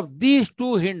of these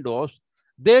two Hindus,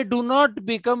 they do not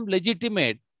become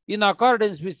legitimate in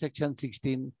accordance with section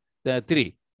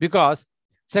 16(3), because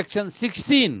section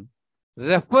 16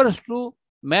 refers to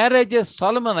marriages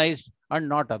solemnized and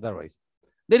not otherwise.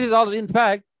 There is also, in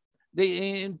fact,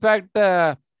 many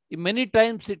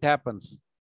times it happens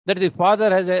that the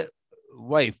father has a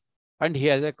wife and he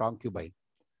has a concubine.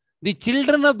 The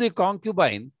children of the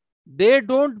concubine they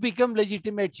don't become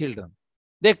legitimate children.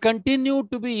 They continue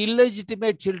to be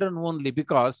illegitimate children only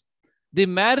because the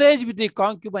marriage with the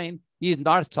concubine is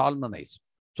not solemnized.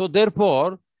 So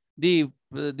therefore, the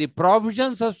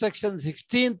provisions of section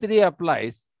 16(3)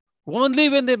 applies only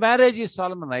when the marriage is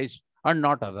solemnized and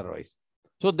not otherwise.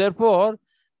 So therefore,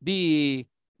 the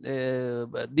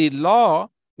law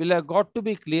will have got to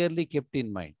be clearly kept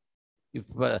in mind. If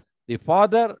the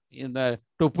father,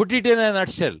 to put it in a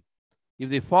nutshell, if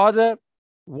the father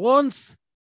owns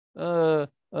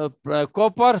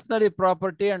co-personal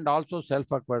property and also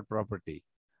self-acquired property,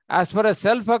 as far as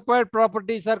self-acquired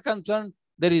properties are concerned,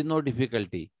 there is no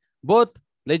difficulty. Both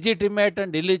legitimate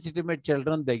and illegitimate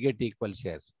children, they get equal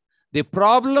shares. The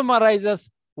problem arises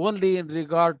only in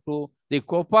regard to the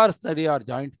co-personal or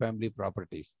joint family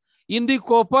properties. In the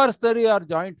co-personal or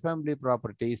joint family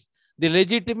properties, the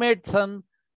legitimate son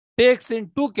takes in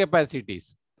two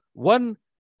capacities. One,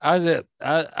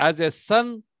 as a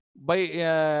son by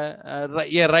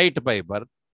a right by birth,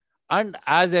 and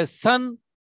as a son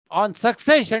on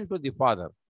succession to the father.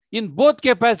 In both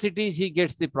capacities, he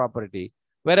gets the property,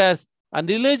 whereas an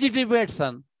illegitimate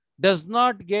son does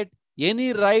not get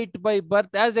any right by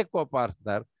birth as a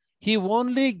co-partner. He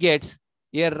only gets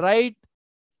a right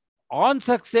on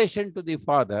succession to the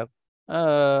father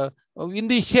in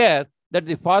the share that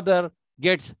the father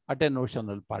gets at a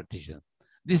notional partition.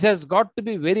 This has got to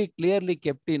be very clearly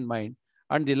kept in mind,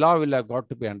 and the law will have got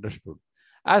to be understood.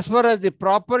 As far as the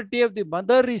property of the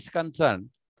mother is concerned,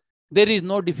 there is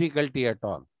no difficulty at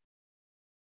all.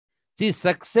 See,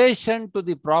 succession to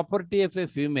the property of a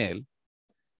female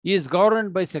is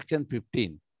governed by section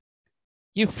 15.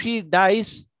 If she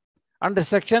dies under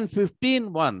section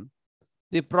 15(1),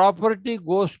 the property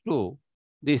goes to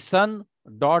the son,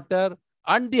 daughter,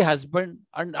 and the husband,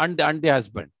 and the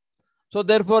husband. So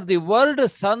therefore, the word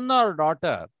son or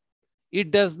daughter,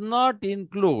 it does not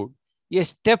include a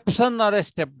stepson or a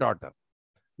stepdaughter.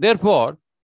 Therefore,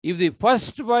 if the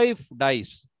first wife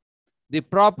dies, the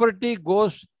property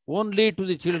goes only to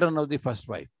the children of the first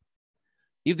wife.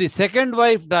 If the second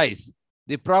wife dies,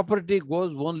 the property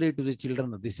goes only to the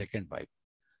children of the second wife.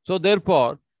 So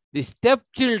therefore, the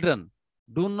stepchildren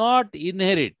do not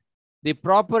inherit the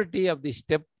property of the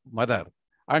stepmother.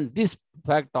 And this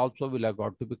fact also will have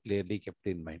got to be clearly kept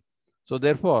in mind. So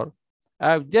therefore,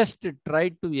 I have just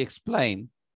tried to explain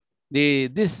the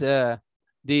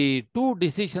two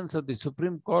decisions of the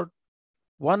Supreme Court,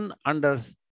 one under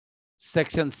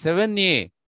section 7A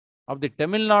of the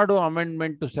Tamil Nadu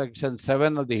Amendment to section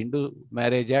 7 of the Hindu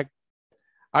Marriage Act,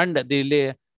 and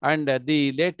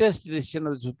the latest decision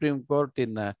of the Supreme Court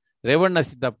in Revanna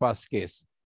Siddhappa's case.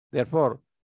 Therefore,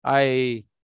 I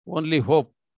only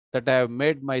hope that I have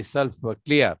made myself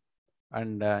clear.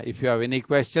 And if you have any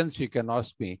questions, you can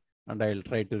ask me, and I will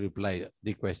try to reply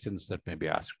the questions that may be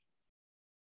asked.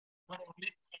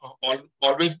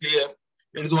 Always clear.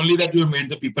 It is only that you have made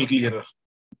the people clearer.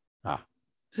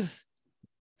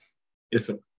 Yes,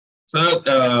 sir.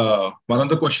 Sir, one of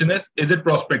the question is it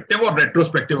prospective or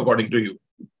retrospective according to you?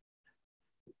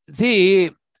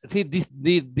 See,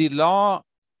 the law,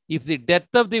 if the death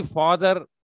of the father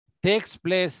takes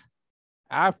place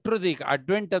after the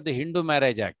advent of the Hindu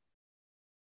Marriage Act,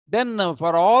 then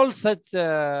for all such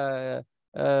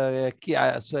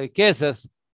cases,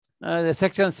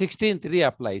 section 16(3)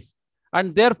 applies.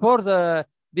 And therefore,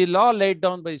 the law laid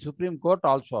down by the Supreme Court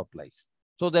also applies.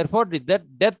 So therefore,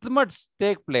 that death must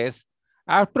take place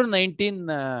after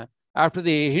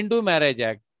the Hindu Marriage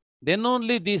Act. Then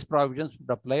only these provisions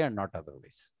would apply and not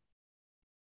otherwise.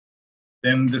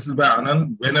 Then this is by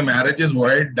Anand. When a marriage is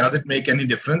void, does it make any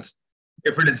difference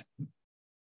if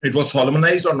it was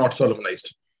solemnized or not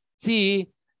solemnized? See,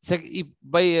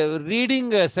 by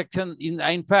reading section,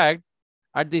 in fact,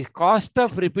 at the cost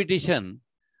of repetition,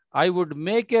 I would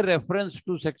make a reference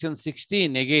to section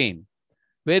 16 again,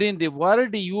 wherein the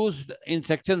word used in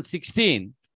section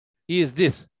 16 is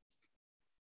this.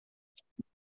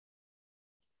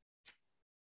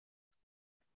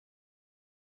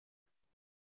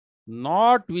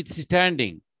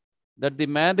 Notwithstanding that the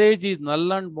marriage is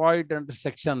null and void under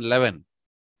section 11,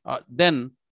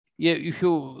 then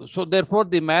so therefore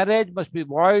the marriage must be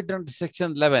void under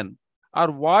section 11 or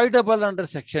voidable under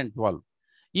section 12.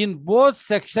 In both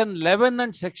section 11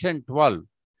 and section 12,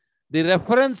 the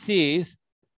reference is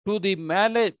to the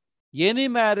marriage, any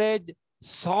marriage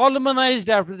solemnized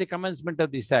after the commencement of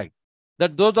this act.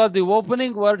 Those are the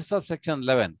opening words of section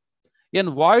 11. In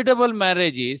voidable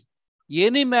marriage is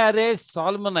any marriage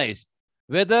solemnized,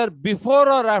 whether before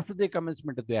or after the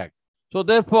commencement of the act. So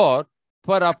therefore,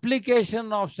 for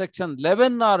application of section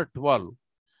 11 or 12,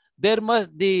 there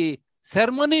must the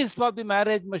ceremonies of the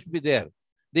marriage must be there.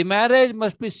 The marriage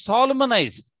must be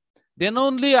solemnized. Then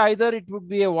only either it would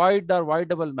be a void or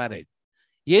voidable marriage.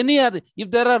 Any other, if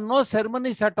there are no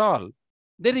ceremonies at all,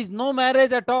 there is no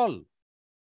marriage at all.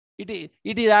 It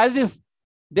is as if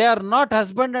they are not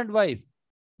husband and wife.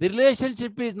 The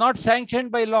relationship is not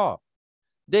sanctioned by law.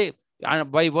 They,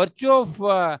 by virtue of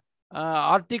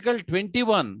Article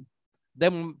 21,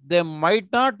 they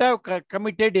might not have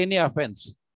committed any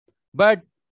offense, but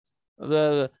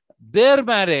their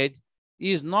marriage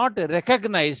is not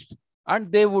recognized,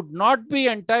 and they would not be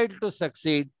entitled to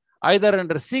succeed either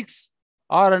under 6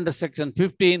 or under Section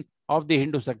 15 of the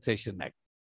Hindu Succession Act.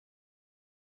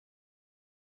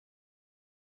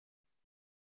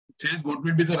 It says what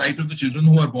will be the right of the children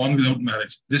who are born without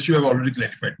marriage. This you have already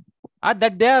clarified.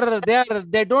 That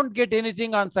they don't get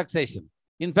anything on succession.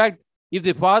 In fact, if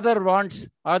the father wants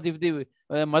or if the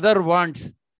mother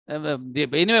wants,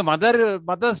 anyway,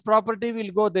 mother's property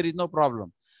will go. There is no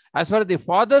problem. As far as the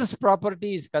father's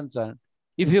property is concerned,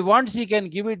 if he wants, he can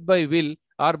give it by will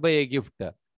or by a gift.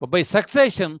 But by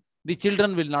succession, the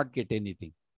children will not get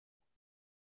anything.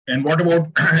 And what about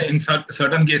in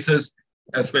certain cases,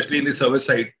 especially in the service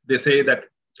side, they say that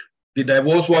the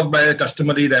divorce was by a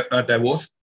customary divorce,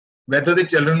 whether the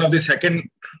children of the second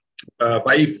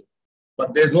wife,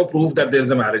 but there's no proof that there's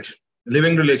a marriage,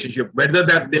 living relationship, whether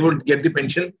that they would get the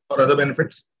pension or other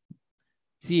benefits?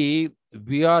 See,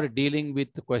 we are dealing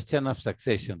with the question of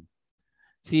succession.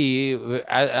 See,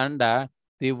 and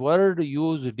the word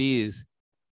used is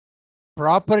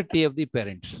property of the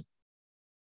parents.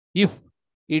 If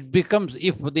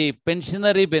the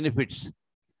pensionary benefits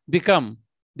become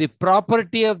the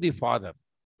property of the father,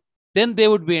 then they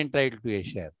would be entitled to a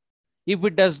share. If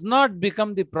it does not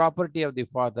become the property of the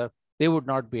father, they would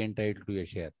not be entitled to a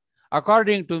share.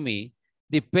 According to me,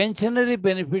 the pensionary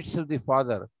benefits of the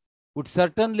father would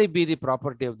certainly be the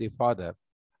property of the father,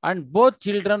 and both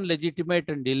children, legitimate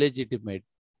and illegitimate,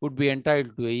 would be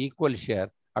entitled to an equal share,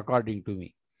 according to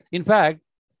me. In fact,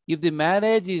 if the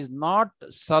marriage is not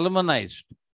solemnized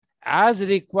as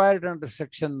required under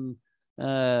Section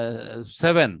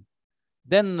 7,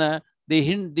 then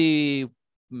the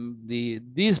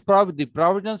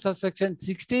provisions of Section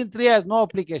 16(3) has no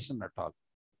application at all.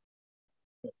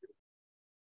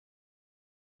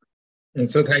 And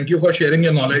so thank you for sharing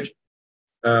your knowledge.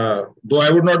 Though I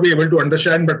would not be able to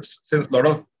understand, but since a lot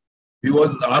of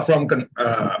viewers are from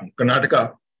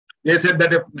Karnataka, they said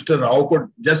that if Mr. Rao could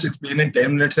just explain in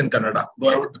 10 minutes in Kannada,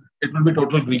 it will be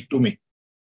total Greek to me.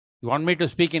 You want me to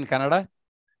speak in Kannada?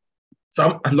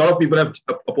 A lot of people have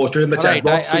posted in the chat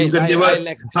box, so you can give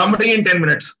a summary in 10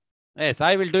 minutes. Yes,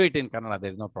 I will do it in Kannada.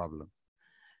 There is no problem.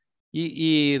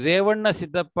 ಈ ರೇವಣ್ಣ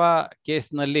ಸಿದ್ದಪ್ಪ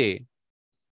ಕೇಸ್ನಲ್ಲಿ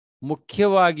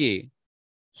ಮುಖ್ಯವಾಗಿ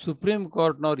supreme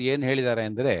ಕೋರ್ಟ್ನವ್ರು ಏನು ಹೇಳಿದ್ದಾರೆ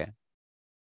ಅಂದರೆ,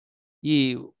 ಈ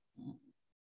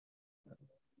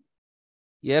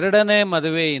ಎರಡನೇ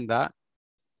ಮದುವೆಯಿಂದ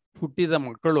ಹುಟ್ಟಿದ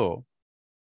ಮಕ್ಕಳು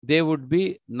they would be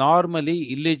normally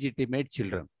ಇಲ್ಲಿಜಿಟಿಮೇಟ್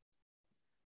children.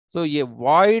 So ಈ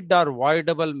ವಾಯ್ಡ್ ಆರ್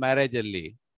ವಾಯ್ಡಬಲ್ ಮ್ಯಾರೇಜ್ ಅಲ್ಲಿ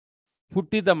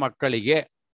ಹುಟ್ಟಿದ ಮಕ್ಕಳಿಗೆ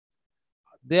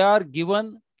they are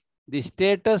given the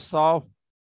status of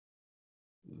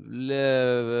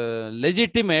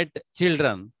legitimate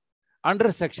children under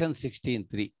Section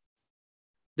 16(3).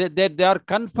 They are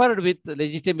conferred with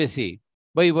legitimacy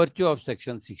by virtue of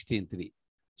Section 16(3).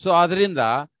 So, ಅದರಿಂದ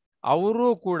ಅವರು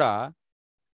ಕೂಡ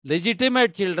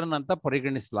ಲೆಜಿಟಿಮೇಟ್ ಚಿಲ್ಡ್ರನ್ ಅಂತ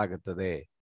ಪರಿಗಣಿಸಲಾಗುತ್ತದೆ.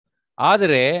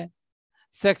 ಆದರೆ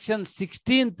Section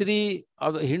 16(3)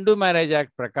 ಹಿಂದೂ ಮ್ಯಾರೇಜ್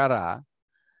ಆಕ್ಟ್ ಪ್ರಕಾರ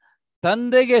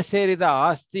ತಂದೆಗೆ ಸೇರಿದ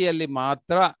ಆಸ್ತಿಯಲ್ಲಿ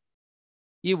ಮಾತ್ರ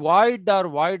ಈ ವಾಯ್ಡ್ ಆರ್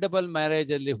ವಾಯ್ಡಬಲ್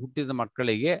ಮ್ಯಾರೇಜ್ ಅಲ್ಲಿ ಹುಟ್ಟಿದ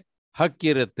ಮಕ್ಕಳಿಗೆ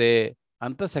ಹಕ್ಕಿರುತ್ತೆ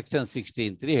ಅಂತ Section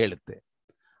 16(3) ಹೇಳುತ್ತೆ.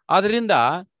 ಆದ್ರಿಂದ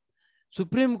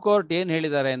ಸುಪ್ರೀಂ ಕೋರ್ಟ್ ಏನು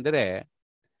ಹೇಳಿದ್ದಾರೆ ಅಂದರೆ,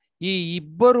 ಈ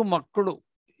ಇಬ್ಬರು ಮಕ್ಕಳು,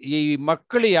 ಈ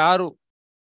ಮಕ್ಕಳು ಯಾರು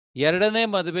ಎರಡನೇ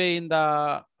ಮದುವೆಯಿಂದ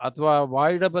ಅಥವಾ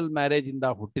ವಾಯ್ಡಬಲ್ ಮ್ಯಾರೇಜ್ ಇಂದ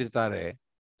ಹುಟ್ಟಿರ್ತಾರೆ,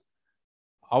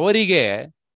 ಅವರಿಗೆ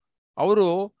ಅವರು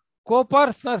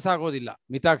ಕೋಪಾರ್ಸ್ನರ್ಸ್ ಆಗೋದಿಲ್ಲ.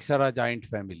 ಮಿತಾಕ್ಷರ ಜಾಯಿಂಟ್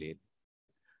ಫ್ಯಾಮಿಲಿಯಲ್ಲಿ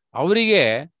ಅವರಿಗೆ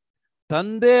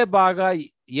ತಂದೆ ಭಾಗ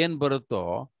ಏನ್ ಬರುತ್ತೋ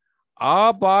ಆ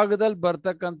ಭಾಗದಲ್ಲಿ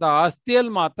ಬರ್ತಕ್ಕಂಥ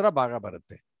ಆಸ್ತಿಯಲ್ಲಿ ಮಾತ್ರ ಭಾಗ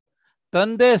ಬರುತ್ತೆ.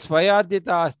 ತಂದೆ ಸ್ವಯಾರ್ಜಿತ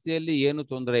ಆಸ್ತಿಯಲ್ಲಿ ಏನು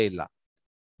ತೊಂದರೆ ಇಲ್ಲ.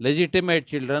 ಲೆಜಿಟಿಮೇಟ್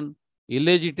ಚಿಲ್ಡ್ರನ್,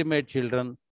 ಇಲ್ಲೆಜಿಟಿಮೇಟ್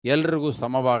ಚಿಲ್ಡ್ರನ್ ಎಲ್ರಿಗೂ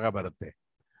ಸಮಭಾಗ ಬರುತ್ತೆ.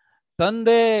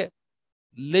 ತಂದೆ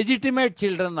ಲೆಜಿಟಿಮೇಟ್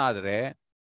ಚಿಲ್ಡ್ರನ್ ಆದರೆ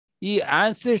ಈ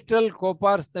ಆನ್ಸೆಸ್ಟ್ರಲ್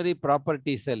ಕೋಪಾರ್ಸ್ನರಿ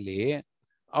ಪ್ರಾಪರ್ಟೀಸ್ ಅಲ್ಲಿ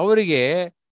ಅವರಿಗೆ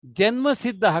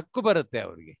ಜನ್ಮಸಿದ್ಧ ಹಕ್ಕು ಬರುತ್ತೆ.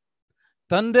 ಅವರಿಗೆ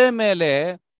ತಂದೆ ಮೇಲೆ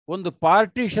ಒಂದು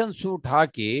ಪಾರ್ಟಿಷನ್ ಸೂಟ್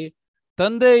ಹಾಕಿ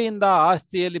ತಂದೆಯಿಂದ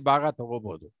ಆಸ್ತಿಯಲ್ಲಿ ಭಾಗ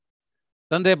ತಗೋಬಹುದು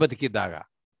ತಂದೆ ಬದುಕಿದ್ದಾಗ.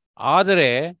 ಆದರೆ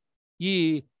ಈ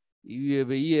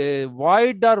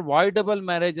ವಾಯ್ಡ್ ಆರ್ ವಾಯ್ಡಬಲ್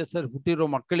ಮ್ಯಾರೇಜಸ್ ಹುಟ್ಟಿರೋ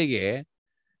ಮಕ್ಕಳಿಗೆ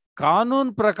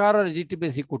ಕಾನೂನು ಪ್ರಕಾರ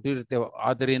ಲೆಜಿಟಿಮೇಸಿ ಕೊಟ್ಟಿರುತ್ತೆ.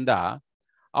 ಆದ್ದರಿಂದ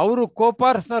ಅವರು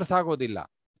ಕೋಪಾರ್ಸ್ನರ್ಸ್ ಆಗೋದಿಲ್ಲ.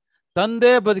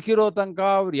 ತಂದೆ ಬದುಕಿರೋ ತನಕ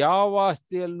ಅವ್ರು ಯಾವ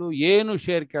ಆಸ್ತಿಯಲ್ಲೂ ಏನು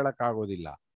ಶೇರ್ ಕೇಳಕ್ಕಾಗೋದಿಲ್ಲ.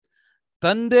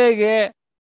 ತಂದೆಗೆ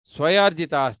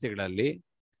ಸ್ವಯಾರ್ಜಿತ ಆಸ್ತಿಗಳಲ್ಲಿ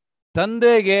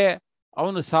ತಂದೆಗೆ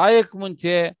ಅವನು ಸಾಯಕ್ಕೆ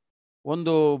ಮುಂಚೆ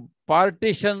ಒಂದು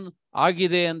ಪಾರ್ಟಿಷನ್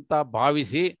ಆಗಿದೆ ಅಂತ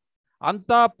ಭಾವಿಸಿ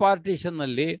ಅಂಥ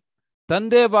ಪಾರ್ಟಿಷನ್ನಲ್ಲಿ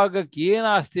ತಂದೆ ಭಾಗಕ್ಕೆ ಏನು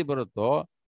ಆಸ್ತಿ ಬರುತ್ತೋ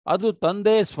ಅದು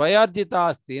ತಂದೆ ಸ್ವಯಾರ್ಜಿತ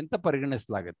ಆಸ್ತಿ ಅಂತ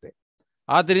ಪರಿಗಣಿಸಲಾಗುತ್ತೆ.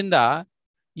 ಆದ್ದರಿಂದ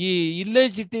ಈ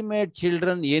ಇಲ್ಲೆಜಿಟಿಮೇಟ್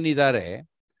ಚಿಲ್ಡ್ರನ್ ಏನಿದ್ದಾರೆ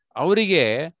ಅವರಿಗೆ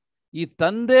ಈ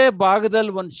ತಂದೆ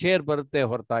ಭಾಗದಲ್ಲಿ ಒಂದು ಶೇರ್ ಬರುತ್ತೆ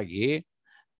ಹೊರತಾಗಿ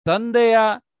ತಂದೆಯ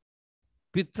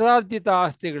ಪಿತ್ರಾರ್ಜಿತ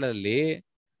ಆಸ್ತಿಗಳಲ್ಲಿ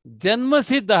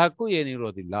ಜನ್ಮಸಿದ್ಧ ಹಕ್ಕು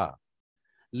ಏನಿರೋದಿಲ್ಲ.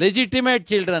 ಲೆಜಿಟಿಮೇಟ್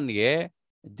ಚಿಲ್ಡ್ರನ್ಗೆ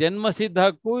ಜನ್ಮಸಿದ್ಧ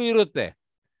ಹಕ್ಕು ಇರುತ್ತೆ.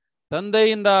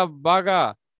 ತಂದೆಯಿಂದ ಭಾಗ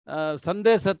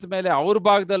ತಂದೆ ಸತ್ತ ಮೇಲೆ ಅವ್ರ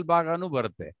ಭಾಗದಲ್ಲಿ ಭಾಗನೂ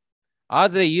ಬರುತ್ತೆ.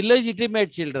 ಆದರೆ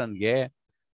ಇಲೆಜಿಟಿಮೇಟ್ ಚಿಲ್ಡ್ರನ್ಗೆ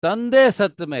ತಂದೆ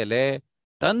ಸತ್ತ ಮೇಲೆ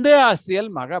ತಂದೆ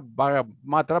ಆಸ್ತಿಯಲ್ಲಿ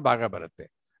ಮಾತ್ರ ಭಾಗ ಬರುತ್ತೆ.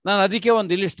 ನಾನು ಅದಕ್ಕೆ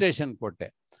ಒಂದು ಇಲಿಸ್ಟ್ರೇಷನ್ ಕೊಟ್ಟೆ.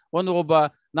 ಒಬ್ಬ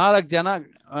 4 ಜನ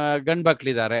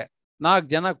ಗಂಡ್ಮಕ್ಳಿದ್ದಾರೆ, 4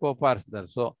 ಜನ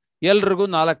ಕೋಪಾರ್ಸ್ನರ್ಸು, ಎಲ್ರಿಗೂ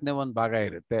 4ನೇ ಒಂದು ಭಾಗ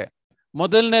ಇರುತ್ತೆ.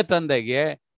 ಮೊದಲನೇ ತಂದೆಗೆ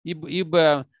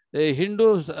ಹಿಂದೂ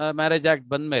ಮ್ಯಾರೇಜ್ ಆಕ್ಟ್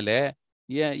ಬಂದಮೇಲೆ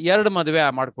 2 ಮದುವೆ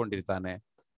ಮಾಡ್ಕೊಂಡಿರ್ತಾನೆ.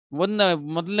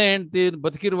 ಮೊದಲನೇ ಹೆಂಡತಿ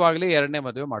ಬದುಕಿರುವಾಗಲೇ 2ನೇ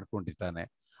ಮದುವೆ ಮಾಡ್ಕೊಂಡಿರ್ತಾನೆ.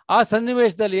 ಆ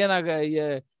ಸನ್ನಿವೇಶದಲ್ಲಿ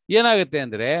ಏನಾಗುತ್ತೆ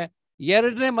ಅಂದರೆ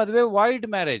 2ನೇ ಮದುವೆ ವಾಯ್ಡ್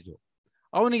ಮ್ಯಾರೇಜು.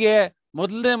 ಅವನಿಗೆ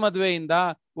ಮೊದಲನೇ ಮದುವೆಯಿಂದ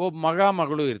ಒಬ್ಬ ಮಗ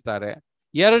ಮಗಳು ಇರ್ತಾರೆ,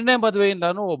 2ನೇ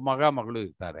ಮದುವೆಯಿಂದನೂ ಒಬ್ಬ ಮಗ ಮಗಳು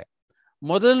ಇರ್ತಾರೆ.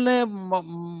 ಮೊದಲನೇ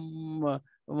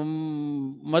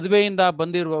ಮದುವೆಯಿಂದ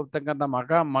ಬಂದಿರತಕ್ಕಂಥ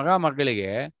ಮಗ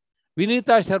ಮಗಳಿಗೆ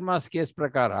ವಿನೀತಾ ಶರ್ಮಾಸ್ ಕೇಸ್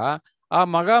ಪ್ರಕಾರ ಆ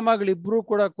ಮಗ ಮಗಳಿಬ್ಬರೂ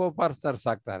ಕೂಡ ಕೋಪಾರ್ಸ್ನರ್ಸ್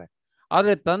ಆಗ್ತಾರೆ.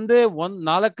 ಆದರೆ ತಂದೆ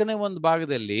 4ನೇ ಒಂದು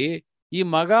ಭಾಗದಲ್ಲಿ ಈ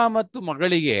ಮಗ ಮತ್ತು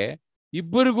ಮಗಳಿಗೆ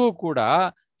ಇಬ್ಬರಿಗೂ ಕೂಡ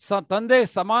ತಂದೆಗೆ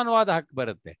ಸಮಾನವಾದ ಹಕ್ಕು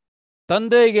ಬರುತ್ತೆ.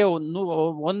 ತಂದೆಗೆ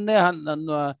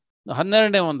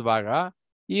 12ನೇ ಒಂದು ಭಾಗ,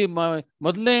 ಈ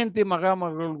ಮೊದಲನೇ ಹೆಂಡತಿ ಮಗ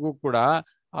ಮಗಳಿಗೂ ಕೂಡ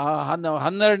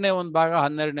 12ನೇ ಒಂದು ಭಾಗ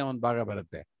 12ನೇ ಒಂದು ಭಾಗ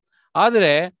ಬರುತ್ತೆ.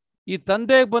 ಆದರೆ ಈ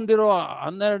ತಂದೆಗೆ ಬಂದಿರೋ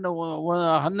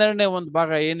 12ನೇ ಒಂದು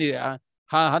ಭಾಗ ಏನಿದೆ,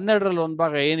 12ರಲ್ಲಿ ಒಂದು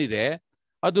ಭಾಗ ಏನಿದೆ,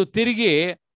 ಅದು ತಿರುಗಿ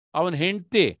ಅವನ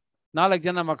ಹೆಂಡತಿ 4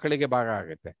 ಜನ ಮಕ್ಕಳಿಗೆ ಭಾಗ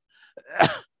ಆಗುತ್ತೆ.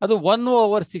 ಅದು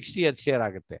 1/60 ಅದು ಶೇರ್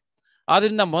ಆಗುತ್ತೆ.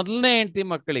 ಆದ್ರಿಂದ ಮೊದಲನೇ ಹೆಂಡತಿ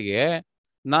ಮಕ್ಕಳಿಗೆ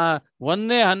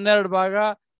 1ನೇ 12 ಭಾಗ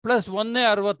ಪ್ಲಸ್ 1ನೇ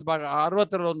 60 ಭಾಗ,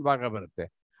 60ರಲ್ಲಿ ಒಂದು ಭಾಗ ಬರುತ್ತೆ.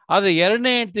 ಆದರೆ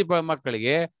 2ನೇ ಹೆಂಡತಿ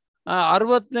ಮಕ್ಕಳಿಗೆ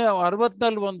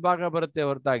 60ನಲ್ಲಿ ಒಂದು ಭಾಗ ಬರುತ್ತೆ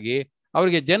ಹೊರತಾಗಿ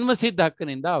ಅವರಿಗೆ ಜನ್ಮಸಿದ್ಧ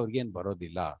ಹಕ್ಕಿನಿಂದ ಅವ್ರಿಗೇನು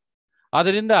ಬರೋದಿಲ್ಲ.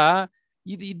 ಆದ್ದರಿಂದ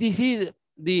this is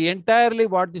the entirely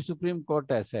what the supreme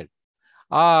court has shed.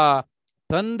 ಆ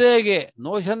ತಂದೆಗೆ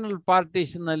ನೋಷನಲ್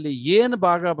ಪಾರ್ಟಿಷನ್ನಲ್ಲಿ ಏನು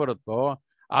ಭಾಗ ಬರುತ್ತೋ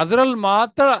ಅದರಲ್ಲಿ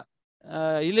ಮಾತ್ರ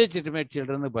ಇಲೆಜಿಟಿಮೇಟ್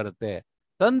ಚಿಲ್ಡ್ರನ್ ಬರುತ್ತೆ.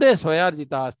 ತಂದೆ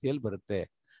ಸ್ವಯಾರ್ಜಿತ ಆಸ್ತಿಯಲ್ಲಿ ಬರುತ್ತೆ.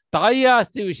 ತಾಯಿಯ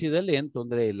ಆಸ್ತಿ ವಿಷಯದಲ್ಲಿ ಏನು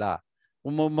ತೊಂದರೆ ಇಲ್ಲ.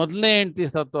 ಮೊದಲನೇ ಹೆಂಡತಿ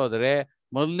ಸತ್ತೋದ್ರೆ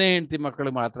ಮೊದಲನೇ ಹೆಂಡತಿ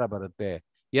ಮಕ್ಕಳಿಗೆ ಮಾತ್ರ ಬರುತ್ತೆ.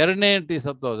 2ನೇ ಹೆಂಡತಿ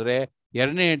ಸತ್ತೋದ್ರೆ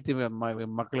 2ನೇ ಹೆಂಡತಿ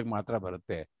ಮಕ್ಕಳಿಗೆ ಮಾತ್ರ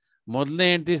ಬರುತ್ತೆ. ಮೊದಲನೇ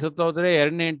ಹೆಂಡತಿ ಸತ್ತೋದ್ರೆ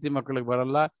 2ನೇ ಹೆಂಡತಿ ಮಕ್ಕಳಿಗೆ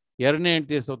ಬರಲ್ಲ, 2ನೇ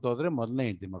ಹೆಂಡತಿ ಸತ್ತೋದ್ರೆ ಮೊದಲನೇ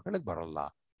ಹೆಂಡತಿ ಮಕ್ಕಳಿಗೆ ಬರಲ್ಲ.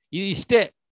 ಇಷ್ಟೇ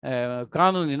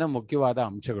ಕಾನೂನಿನ ಮುಖ್ಯವಾದ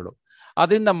ಅಂಶಗಳು.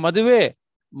 ಅದರಿಂದ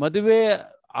ಮದುವೆ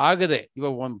ಆಗದೆ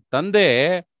ಇವಾಗ ಒಂದು ತಂದೆ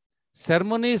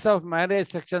ಸೆರೆಮನೀಸ್ ಆಫ್ ಮ್ಯಾರೇಜ್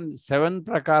ಸೆಕ್ಷನ್ 7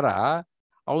 ಪ್ರಕಾರ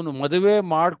ಅವನು ಮದುವೆ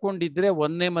ಮಾಡ್ಕೊಂಡಿದ್ರೆ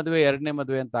 1ನೇ ಮದುವೆ 2ನೇ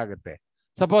ಮದುವೆ ಅಂತ ಆಗುತ್ತೆ.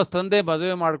 ಸಪೋಸ್ ತಂದೆ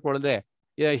ಮದುವೆ ಮಾಡ್ಕೊಳ್ಳದೆ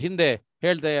ಹಿಂದೆ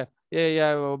ಹೇಳ್ದೆ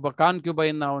ಒಬ್ಬ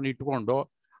ಕಾನ್ಕ್ಯುಬೈನ್ ಅವನು ಇಟ್ಕೊಂಡು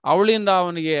ಅವಳಿಂದ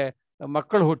ಅವನಿಗೆ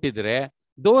ಮಕ್ಕಳು ಹುಟ್ಟಿದ್ರೆ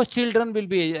ದೋಸ್ children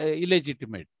will be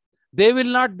ಇಲೆಜಿಟಿಮೇಟ್, they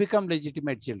will not become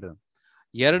legitimate children.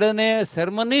 2ನೇ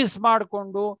ಸೆರೆಮನೀಸ್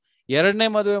ಮಾಡಿಕೊಂಡು 2ನೇ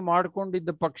ಮದುವೆ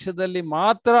ಮಾಡ್ಕೊಂಡಿದ್ದ ಪಕ್ಷದಲ್ಲಿ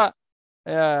ಮಾತ್ರ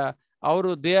ಅವರು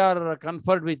they are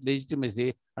conferred with ಲೆಜಿಟಿಮೇಸಿ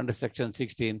under section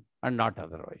 16 and not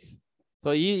otherwise. So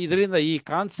ಇದರಿಂದ ಈ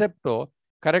ಕಾನ್ಸೆಪ್ಟು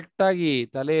ಕರೆಕ್ಟಾಗಿ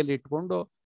ತಲೆಯಲ್ಲಿ ಇಟ್ಕೊಂಡು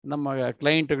ನಮ್ಮ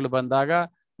ಕ್ಲೈಂಟ್ಗಳು ಬಂದಾಗ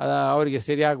ಅವರಿಗೆ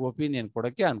ಸರಿಯಾಗಿ ಒಪಿನಿಯನ್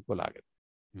ಕೊಡೋಕ್ಕೆ ಅನುಕೂಲ ಆಗುತ್ತೆ.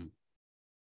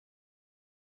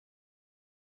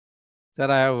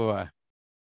 Sir,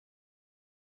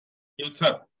 Yes,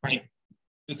 sir. Fine.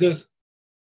 This is,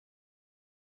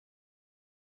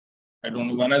 I don't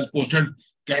know, one has posted.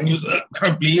 Can you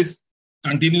please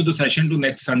continue the session to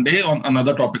next Sunday on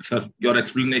another topic, sir? Your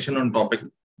explanation on topic.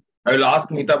 I will ask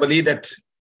Meeta Bali that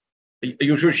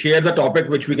you should share the topic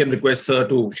which we can request sir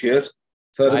to share.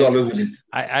 Sir is always willing.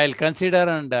 I'll consider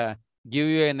and give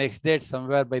you a next date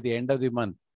somewhere by the end of the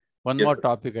month. One yes, more sir.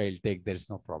 Topic I'll take. There's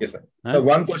no problem. Yes, sir. Huh? So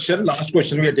one question, last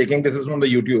question we are taking. This is from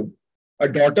the YouTube. A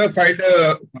daughter filed a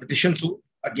petition suit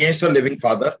against her living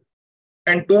father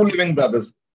and 2 living brothers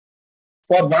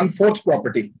for 1/4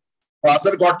 property.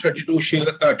 Father got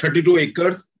 32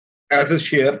 acres as his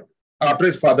share after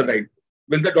his father died.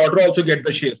 Will the daughter also get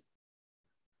the share?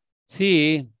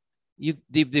 See, if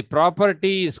the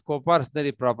property is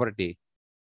co-personary property,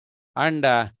 and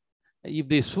if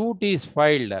the suit is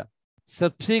filed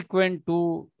subsequent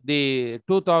to the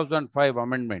 2005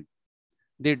 amendment,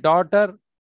 the daughter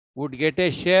would get a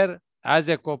share as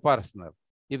a co-partner.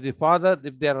 If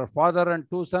there are father and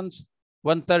two sons,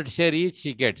 1/3 share each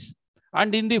she gets.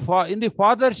 And in the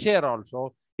father's share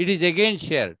also, it is again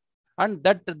shared. And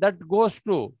that goes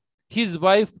to his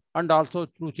wife and also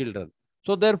two children.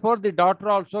 So therefore, the daughter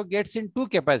also gets in two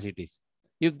capacities.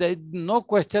 If there is no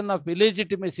question of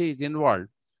illegitimacy is involved,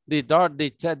 the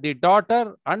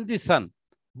daughter and the son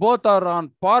both are on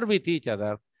par with each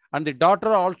other, and the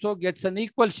daughter also gets an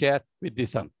equal share with the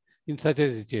son in such a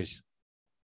situation.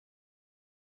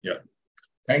 Yeah.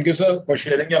 Thank you, sir, for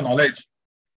sharing your knowledge.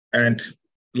 And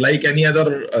like any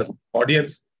other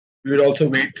audience, we will also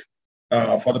wait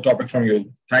for the topic from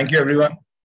you. Thank you, everyone,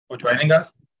 for joining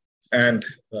us. And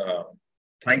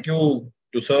thank you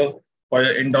to sir for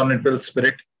your indomitable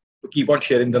spirit to keep on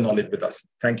sharing the knowledge with us.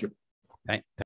 Thank you.